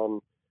itself on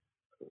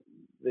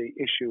the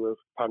issue of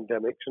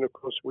pandemics. And of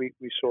course, we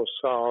saw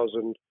SARS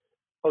and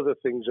other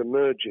things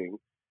emerging.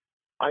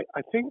 I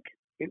think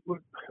people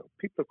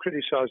have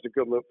criticized the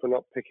government for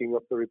not picking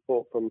up the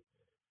report from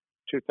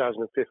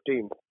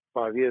 2015,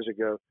 5 years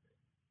ago.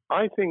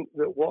 I think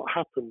that what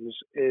happens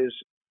is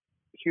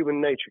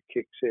human nature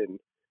kicks in.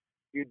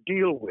 You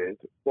deal with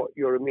what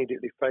you're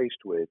immediately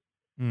faced with.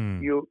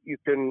 You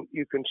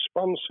can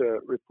sponsor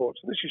reports,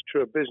 and this is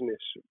true of business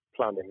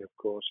planning, of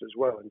course, as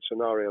well, and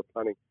scenario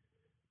planning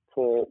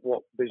for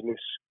what business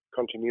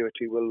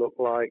continuity will look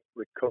like,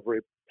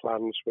 recovery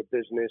plans for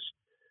business,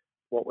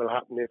 what will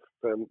happen if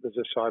there's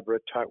a cyber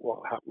attack, what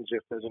happens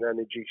if there's an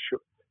energy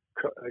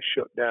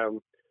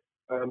shutdown.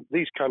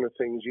 These kind of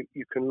things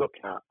you can look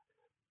at,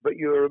 but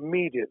you're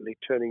immediately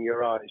turning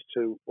your eyes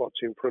to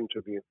what's in front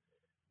of you.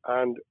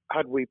 And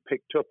had we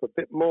picked up a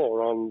bit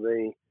more on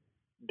the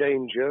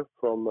danger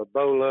from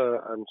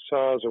Ebola and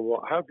SARS and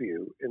what have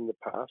you in the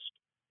past,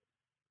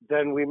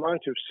 then we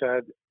might have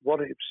said,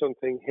 what if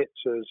something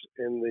hits us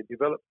in the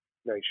developed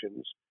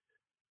nations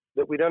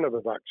that we don't have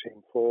a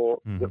vaccine for,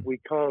 that we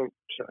can't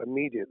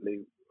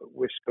immediately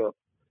whisk up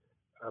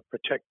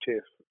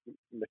protective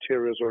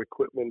materials or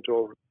equipment,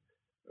 or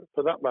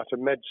for that matter,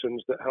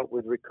 medicines that help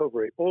with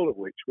recovery, all of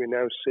which we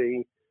now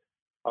see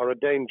are a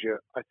danger.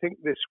 I think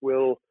this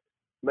will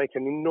make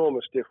an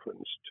enormous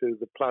difference to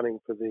the planning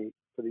for the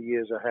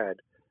years ahead.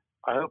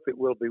 I hope it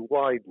will be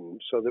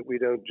widened so that we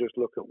don't just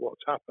look at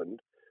what's happened,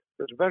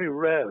 because very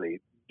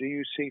rarely do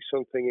you see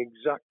something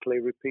exactly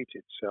repeat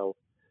itself.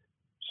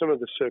 Some of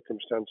the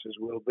circumstances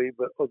will be,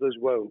 but others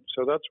won't.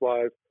 So that's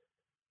why I've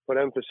put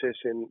emphasis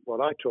in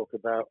what I talk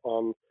about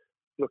on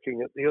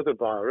looking at the other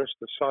virus,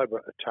 the cyber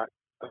attack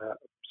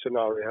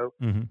scenario,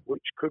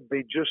 which could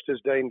be just as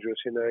dangerous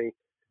in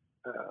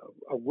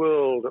a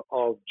world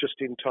of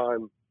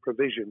just-in-time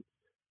provision.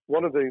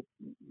 One of the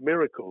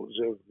miracles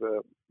of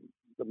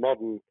the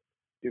modern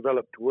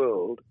developed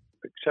world,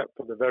 except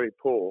for the very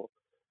poor,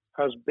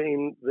 has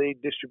been the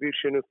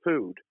distribution of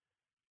food.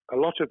 A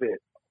lot of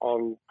it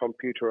on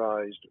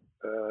computerized,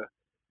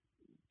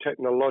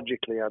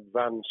 technologically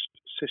advanced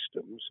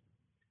systems.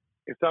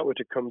 If that were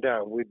to come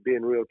down, we'd be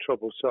in real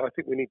trouble. So I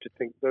think we need to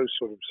think those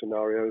sort of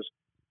scenarios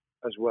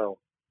as well.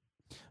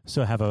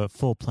 So have a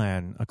full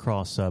plan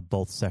across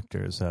both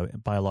sectors,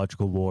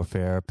 biological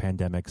warfare,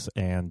 pandemics,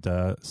 and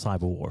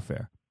cyber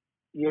warfare.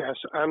 Yes,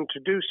 and to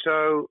do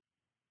so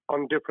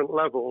on different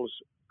levels.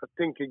 I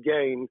think,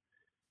 again,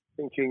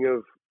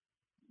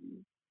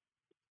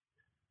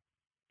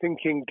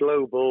 thinking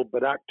global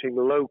but acting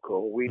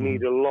local, we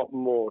need a lot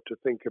more to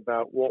think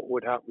about what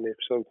would happen if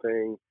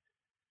something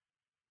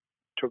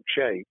took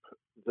shape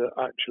that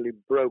actually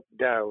broke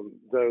down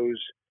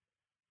those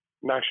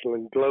national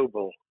and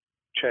global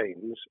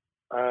chains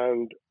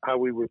and how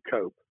we would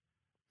cope.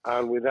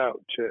 And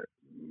without,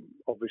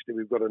 obviously,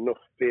 we've got enough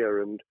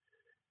fear and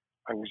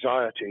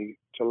anxiety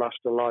to last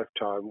a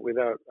lifetime.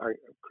 Without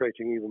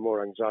creating even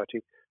more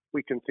anxiety,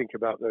 we can think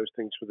about those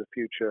things for the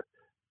future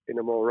in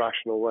a more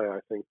rational way, I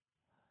think.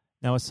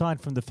 Now, aside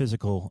from the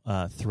physical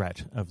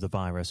threat of the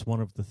virus,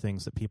 one of the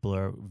things that people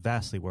are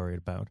vastly worried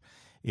about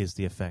is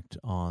the effect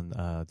on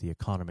the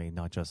economy,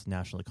 not just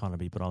national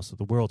economy, but also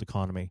the world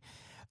economy.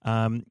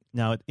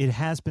 Now, it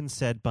has been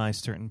said by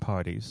certain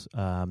parties,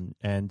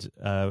 and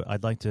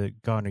I'd like to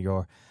garner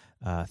your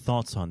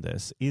thoughts on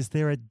this. Is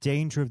there a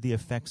danger of the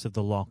effects of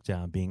the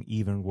lockdown being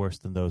even worse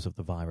than those of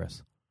the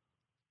virus?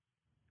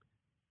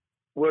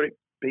 Were it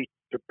be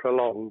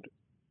prolonged,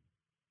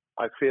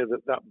 I fear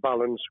that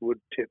balance would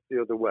tip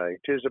the other way.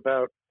 It is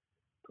about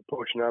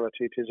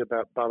proportionality. It is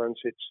about balance.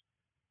 It's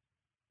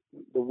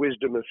the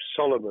wisdom of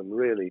Solomon,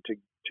 really,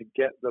 to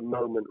get the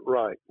moment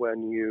right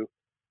when you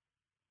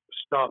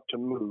start to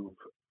move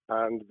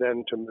and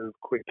then to move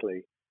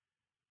quickly.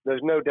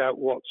 There's no doubt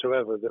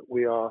whatsoever that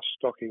we are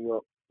stocking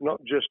up,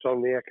 not just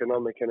on the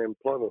economic and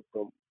employment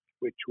front,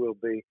 which will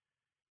be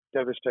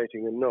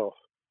devastating enough,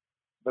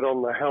 but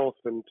on the health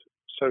and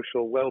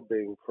social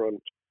well-being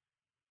front,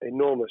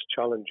 enormous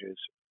challenges.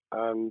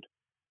 And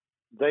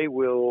they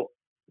will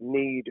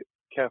need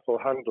careful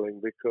handling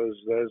because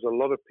there's a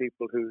lot of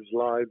people whose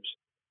lives,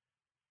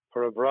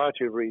 for a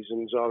variety of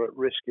reasons, are at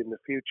risk in the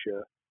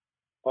future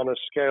on a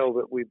scale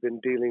that we've been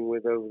dealing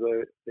with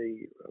over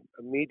the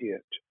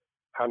immediate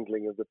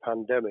handling of the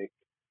pandemic,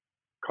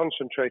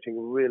 concentrating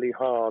really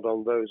hard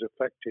on those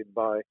affected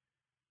by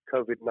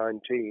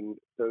COVID-19,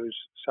 those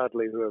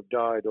sadly who have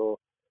died or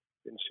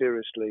been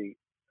seriously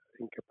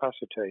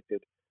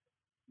incapacitated,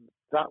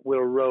 that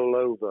will roll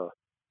over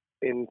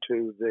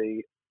into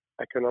the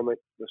economic,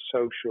 the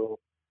social,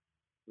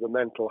 the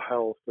mental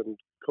health and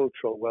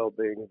cultural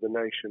well-being of the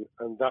nation,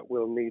 and that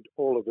will need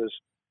all of us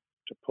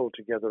to pull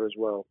together as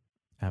well.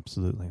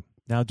 Absolutely.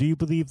 Now, do you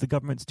believe the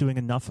government's doing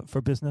enough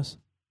for business?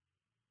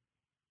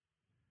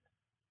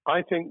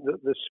 I think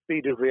that the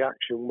speed of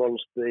reaction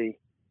once the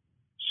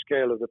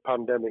scale of the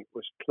pandemic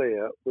was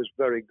clear was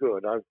very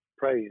good. I've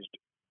praised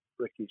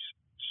Rishi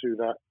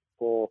Sunak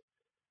for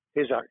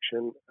his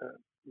action.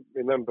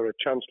 Remember, a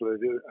chancellor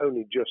who had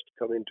only just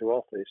come into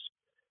office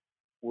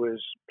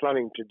was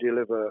planning to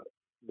deliver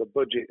the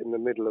budget in the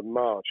middle of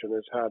March and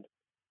has had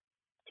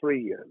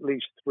at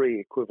least three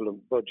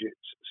equivalent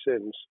budgets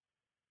since.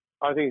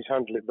 I think he's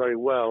handled it very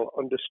well.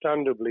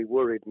 Understandably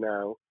worried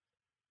now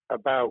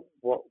about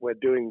what we're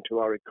doing to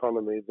our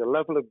economy. The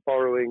level of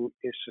borrowing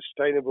is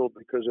sustainable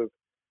because of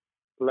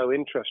low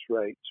interest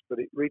rates, but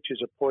it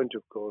reaches a point,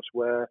 of course,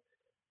 where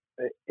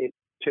it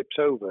tips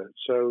over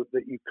so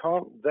that you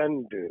can't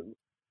then do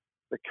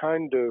the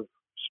kind of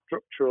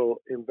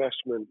structural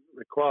investment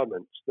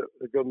requirements that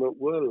the government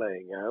were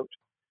laying out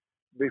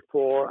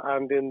before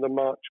and in the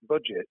March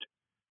budget.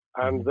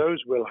 And those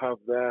will have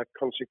their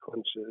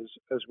consequences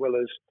as well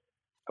as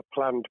a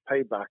planned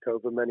payback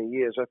over many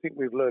years. I think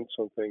we've learned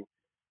something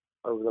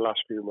over the last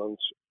few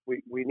months.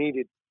 We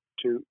needed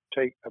to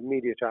take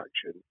immediate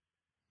action.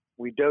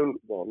 We don't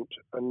want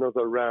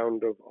another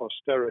round of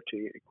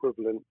austerity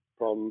equivalent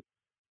from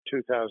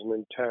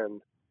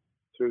 2010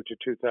 through to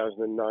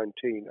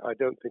 2019. I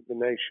don't think the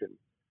nation,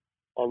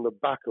 on the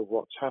back of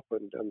what's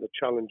happened and the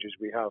challenges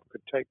we have,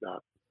 could take that.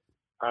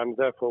 And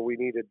therefore, we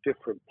need a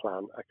different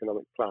plan,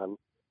 economic plan,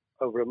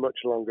 over a much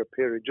longer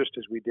period, just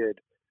as we did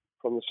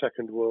from the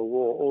Second World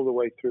War all the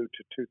way through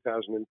to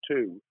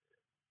 2002,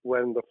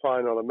 when the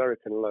final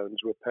American loans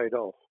were paid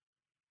off.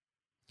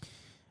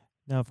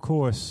 Now, of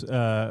course,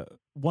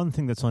 one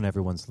thing that's on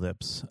everyone's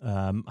lips,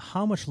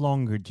 how much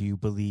longer do you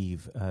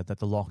believe that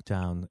the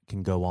lockdown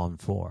can go on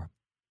for?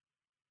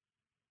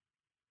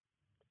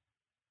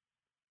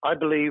 I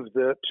believe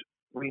that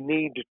we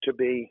need to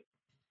be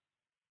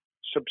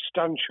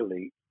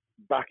substantially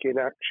back in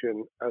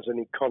action as an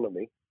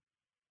economy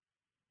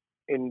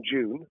in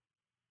June.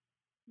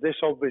 This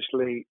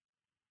obviously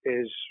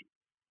is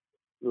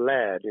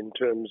led in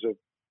terms of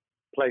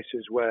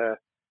places where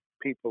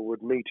people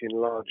would meet in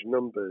large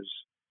numbers,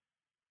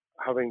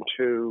 having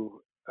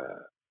to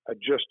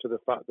adjust to the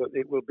fact that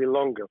it will be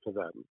longer for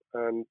them.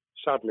 And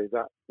sadly,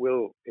 that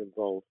will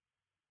involve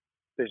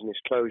business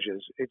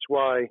closures. It's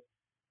why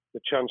the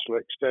Chancellor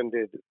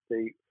extended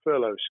the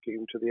furlough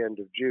scheme to the end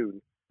of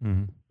June.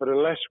 Mm-hmm. But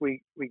unless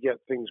we get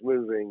things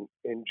moving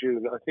in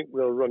June, I think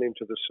we'll run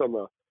into the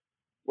summer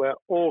where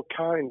all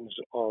kinds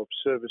of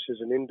services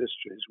and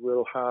industries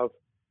will have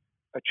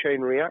a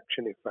chain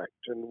reaction effect.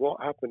 And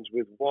what happens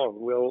with one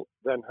will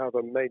then have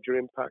a major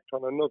impact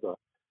on another.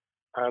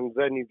 And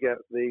then you get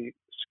the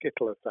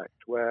skittle effect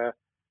where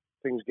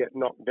things get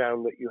knocked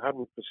down that you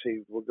hadn't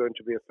perceived were going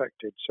to be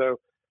affected. So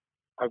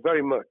I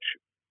very much,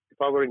 if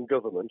I were in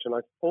government, and I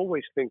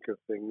always think of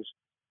things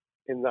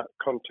in that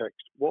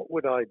context, what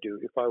would I do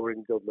if I were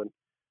in government?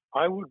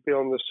 I would be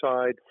on the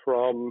side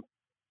from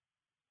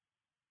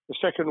the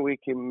second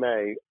week in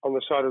May, on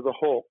the side of the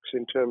hawks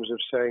in terms of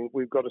saying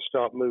we've got to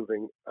start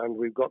moving, and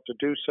we've got to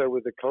do so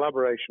with the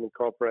collaboration and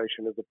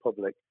cooperation of the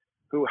public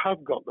who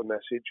have got the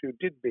message, who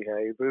did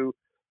behave, who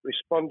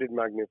responded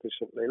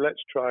magnificently.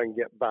 Let's try and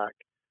get back,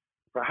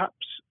 perhaps,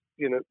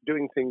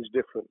 doing things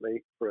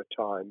differently for a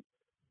time,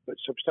 but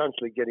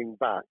substantially getting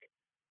back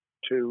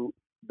to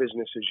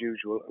business as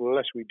usual. And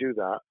unless we do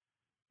that,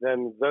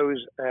 then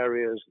those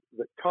areas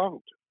that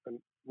can't and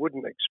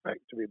wouldn't expect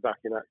to be back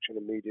in action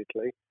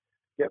immediately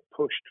get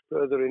pushed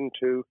further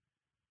into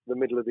the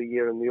middle of the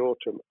year and the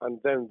autumn, and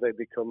then they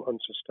become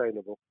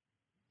unsustainable.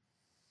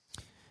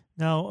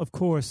 Now, of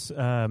course,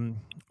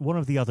 one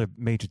of the other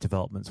major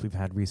developments we've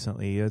had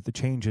recently are the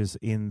changes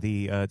in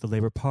the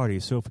Labour Party.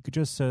 So if we could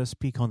just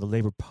speak on the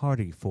Labour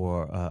Party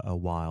for a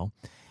while.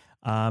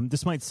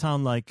 This might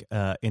sound like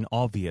an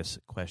obvious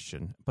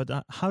question, but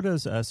how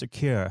does Sir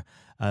Keir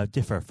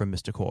differ from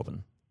Mr.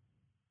 Corbyn?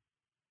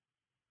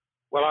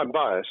 Well, I'm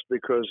biased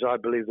because I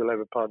believe the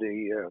Labour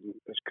Party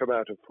has come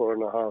out of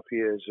 4.5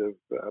 years of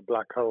a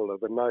black hole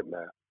of a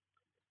nightmare,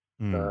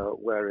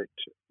 where it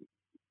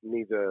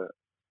neither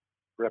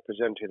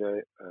represented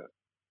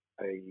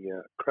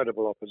a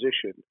credible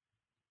opposition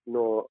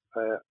nor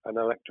an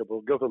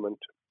electable government,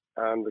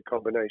 and the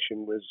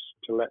combination was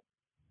to let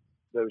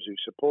those who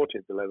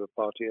supported the Labour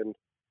Party and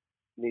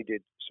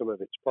needed some of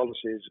its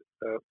policies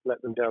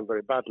let them down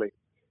very badly.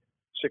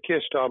 Sir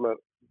Keir Starmer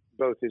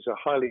both is a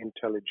highly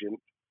intelligent,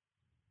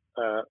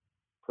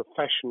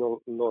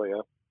 professional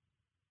lawyer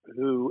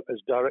who, as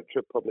Director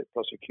of Public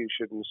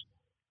Prosecutions,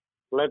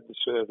 led the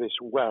service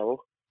well,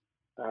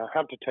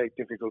 had to take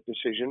difficult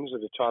decisions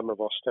at a time of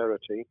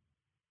austerity,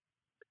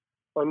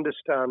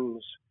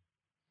 understands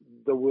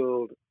the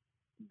world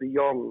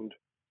beyond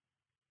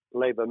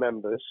Labour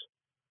members,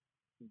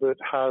 but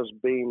has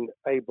been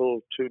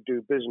able to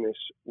do business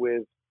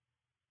with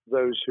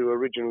those who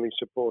originally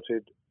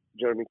supported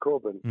Jeremy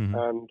Corbyn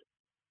and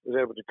was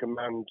able to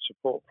command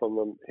support from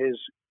them. His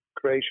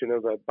creation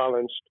of a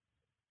balanced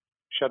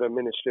shadow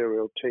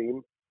ministerial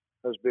team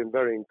has been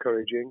very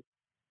encouraging.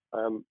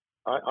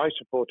 I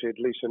supported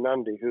Lisa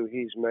Nandy, who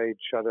he's made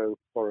shadow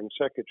foreign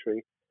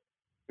secretary,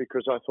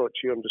 because I thought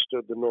she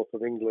understood the north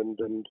of England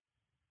and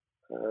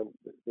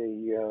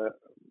the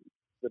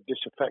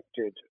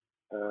disaffected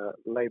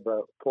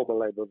former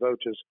Labour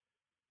voters.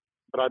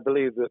 But I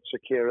believe that Sir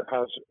Keir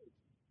has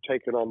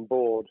taken on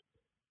board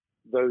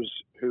those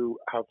who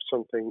have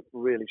something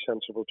really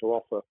sensible to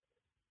offer,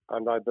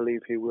 and I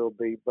believe he will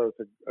be both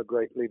a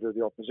great leader of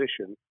the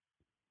opposition.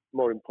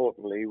 More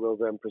importantly, he will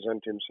then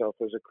present himself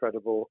as a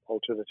credible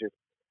alternative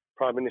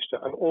Prime Minister,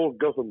 and all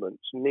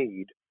governments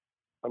need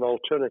an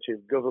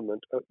alternative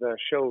government at their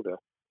shoulder.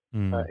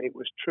 It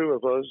was true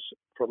of us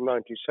from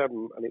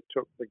 97, and it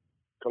took the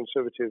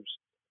Conservatives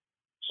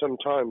some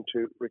time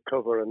to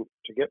recover and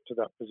to get to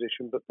that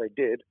position, but they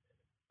did,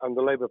 and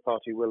the Labour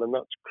Party will, and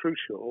that's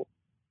crucial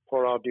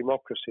for our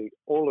democracy.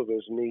 All of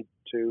us need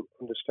to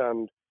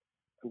understand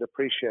and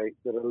appreciate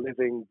that a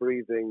living,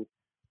 breathing,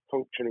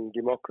 functioning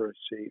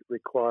democracy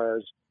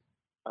requires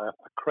a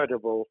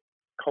credible,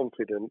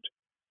 confident,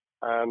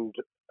 and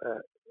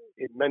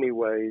in many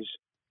ways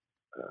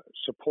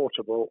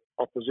supportable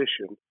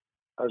opposition,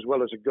 as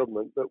well as a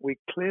government that we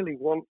clearly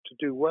want to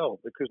do well,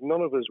 because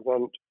none of us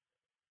want,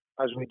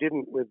 as we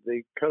didn't with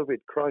the COVID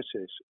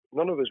crisis,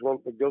 none of us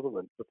want the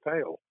government to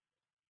fail.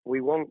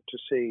 We want to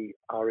see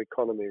our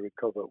economy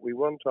recover. We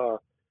want our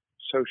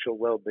social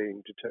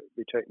well-being to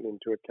be taken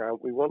into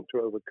account. We want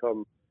to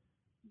overcome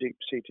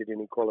deep-seated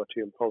inequality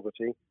and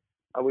poverty,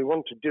 and we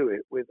want to do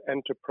it with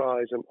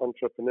enterprise and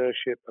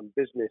entrepreneurship and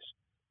business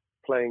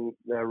playing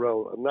their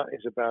role, and that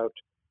is about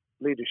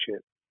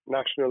leadership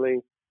nationally,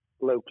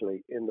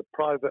 locally, in the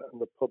private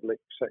and the public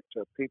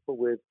sector, people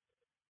with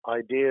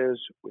ideas,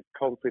 with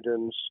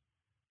confidence,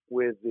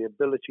 with the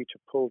ability to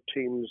pull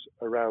teams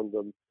around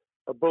them,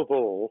 above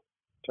all,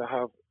 to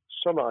have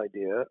some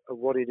idea of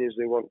what it is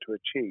they want to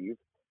achieve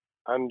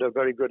and a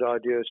very good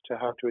idea as to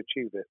how to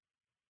achieve it.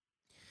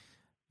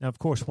 Now, of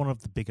course, one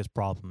of the biggest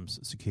problems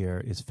Sir Keir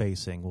is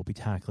facing will be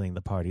tackling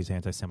the party's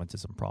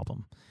anti-Semitism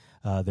problem.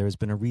 There has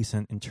been a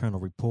recent internal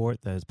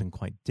report that has been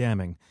quite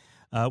damning.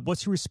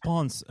 What's your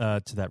response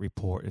to that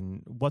report,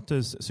 and what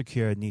does Sir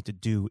Keir need to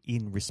do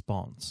in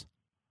response?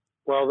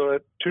 Well, there are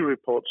two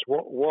reports.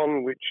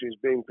 One which is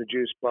being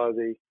produced by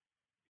the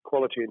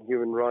Equality and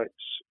Human Rights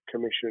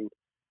Commission,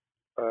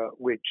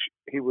 which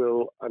he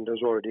will, and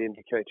has already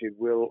indicated,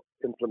 will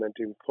implement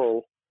in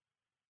full.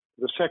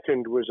 The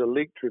second was a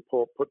leaked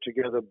report put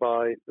together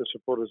by the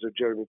supporters of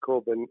Jeremy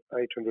Corbyn,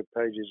 800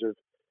 pages of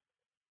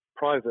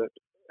private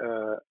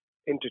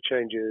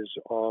interchanges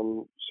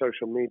on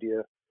social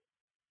media,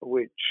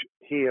 which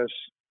he has,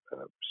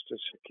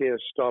 Keir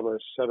Starmer,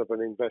 set up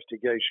an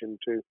investigation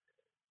to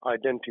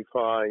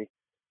identify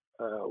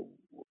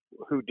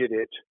who did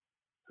it,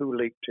 who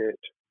leaked it,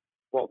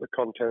 what the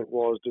content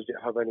was, does it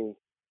have any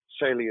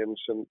salience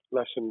and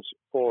lessons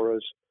for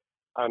us,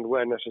 and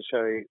where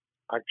necessary,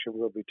 action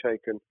will be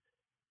taken.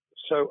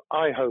 So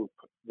I hope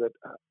that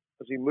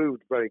as he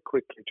moved very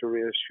quickly to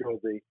reassure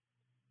the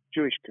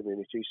Jewish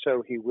community,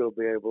 so he will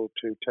be able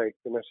to take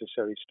the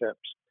necessary steps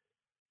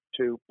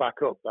to back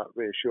up that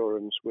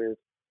reassurance with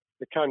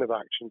the kind of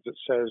actions that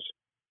says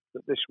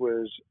that this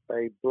was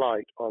a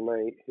blight on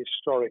a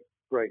historic,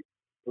 great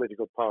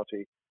political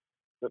party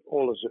that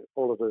all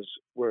of us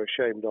were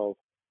ashamed of.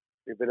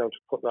 We've been able to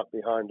put that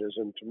behind us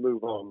and to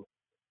move on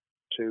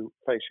to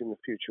facing the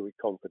future with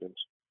confidence.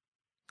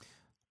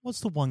 What's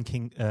the one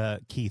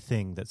key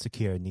thing that Sir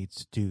Keir needs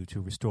to do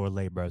to restore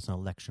Labour as an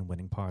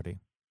election-winning party?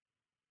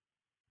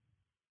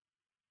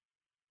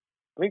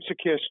 I think Sir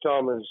Keir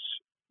Starmer's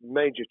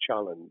major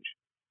challenge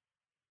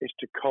is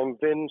to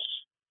convince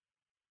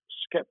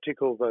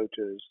sceptical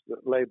voters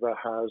that Labour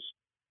has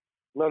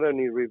not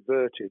only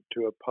reverted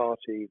to a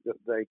party that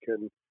they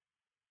can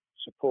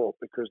support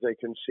because they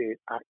can see it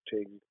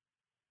acting,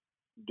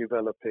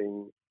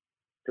 developing,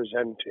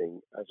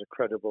 presenting as a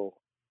credible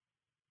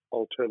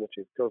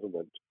alternative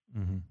government,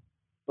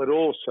 but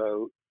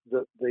also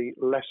that the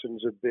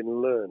lessons have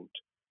been learned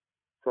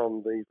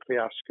from the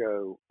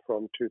fiasco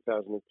from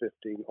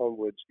 2015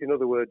 onwards. In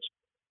other words,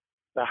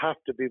 there have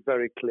to be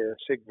very clear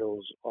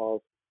signals of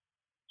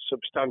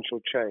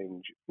substantial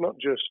change, not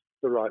just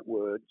the right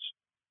words,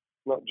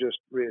 not just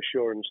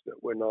reassurance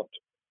that we're not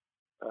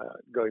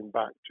going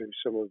back to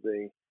some of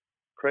the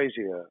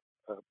crazier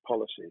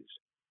policies,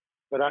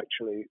 but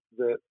actually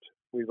that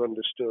we've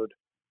understood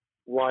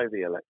why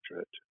the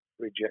electorate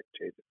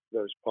rejected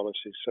those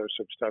policies so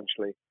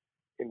substantially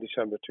in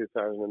December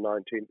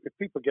 2019. If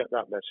people get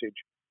that message,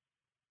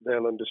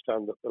 they'll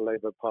understand that the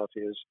Labour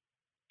Party has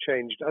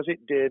changed, as it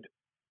did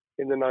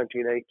in the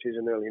 1980s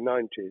and early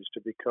 90s,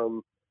 to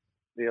become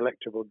the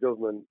electable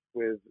government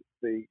with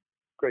the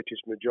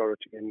greatest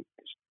majority and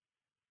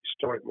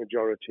historic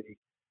majority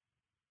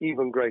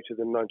even greater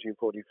than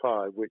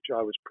 1945, which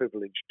I was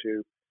privileged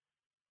to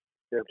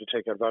be able to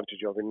take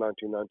advantage of in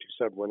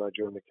 1997 when I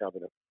joined the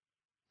cabinet.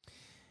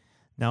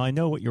 Now, I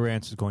know what your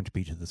answer is going to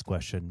be to this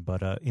question,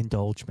 but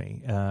indulge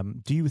me.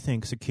 Do you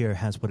think Sir Keir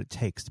has what it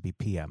takes to be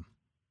PM?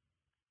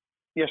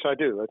 Yes, I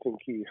do. I think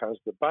he has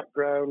the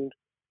background,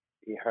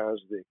 he has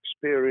the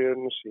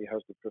experience, he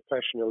has the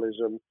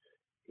professionalism,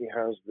 he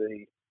has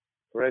the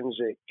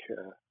forensic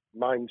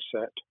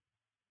mindset,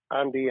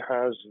 and he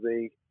has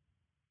the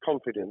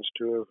confidence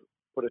to have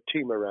put a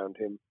team around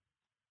him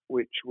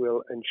which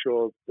will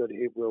ensure that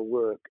it will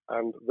work.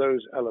 And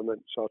those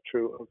elements are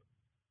true of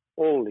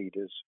all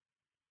leaders.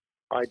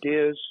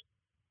 Ideas,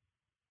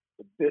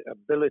 the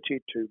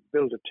ability to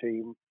build a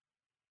team,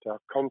 to have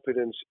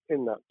confidence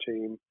in that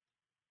team,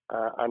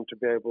 and to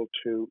be able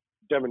to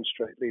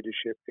demonstrate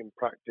leadership in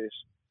practice,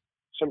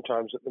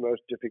 sometimes at the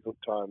most difficult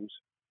times.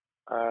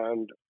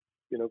 And,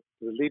 the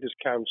Leaders'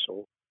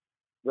 Council,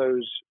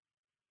 those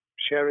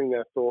sharing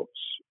their thoughts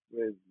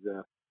with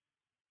the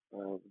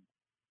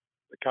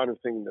kind of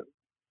thing that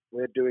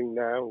we're doing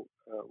now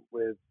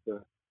with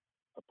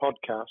a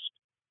podcast,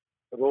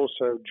 but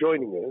also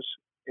joining us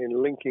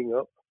in linking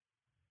up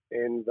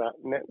in that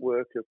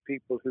network of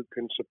people who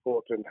can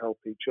support and help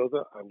each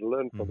other and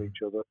learn from each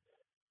other.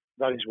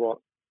 That is what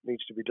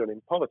needs to be done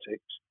in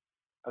politics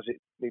as it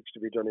needs to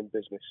be done in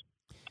business.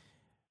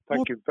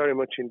 Thank you very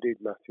much indeed,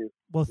 Matthew.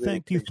 Well,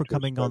 thank you for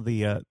coming on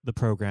the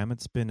program.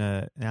 It's been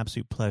an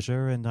absolute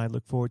pleasure, and I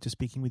look forward to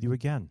speaking with you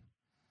again.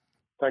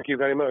 Thank you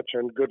very much,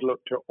 and good luck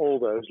to all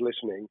those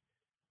listening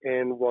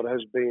in what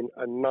has been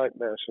a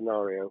nightmare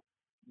scenario.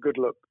 Good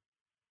luck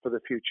for the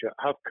future.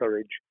 Have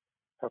courage,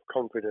 have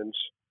confidence,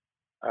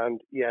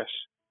 and yes,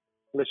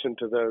 listen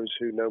to those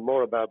who know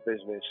more about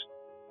business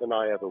than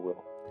I ever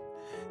will.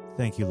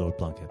 Thank you, Lord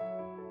Blunkett.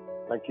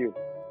 Thank you.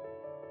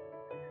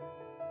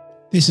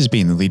 This has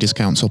been the Leaders'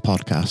 Council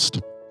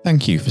podcast.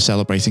 Thank you for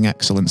celebrating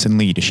excellence in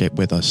leadership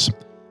with us.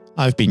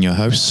 I've been your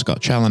host,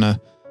 Scott Challoner.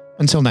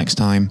 Until next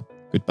time,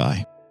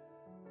 goodbye.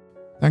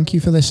 Thank you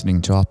for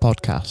listening to our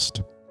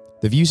podcast.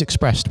 The views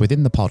expressed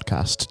within the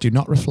podcast do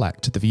not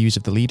reflect the views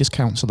of the Leaders'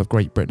 Council of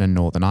Great Britain and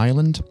Northern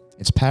Ireland,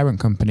 its parent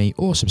company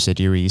or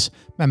subsidiaries,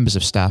 members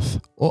of staff,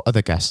 or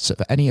other guests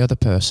of any other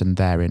person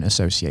therein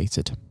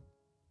associated.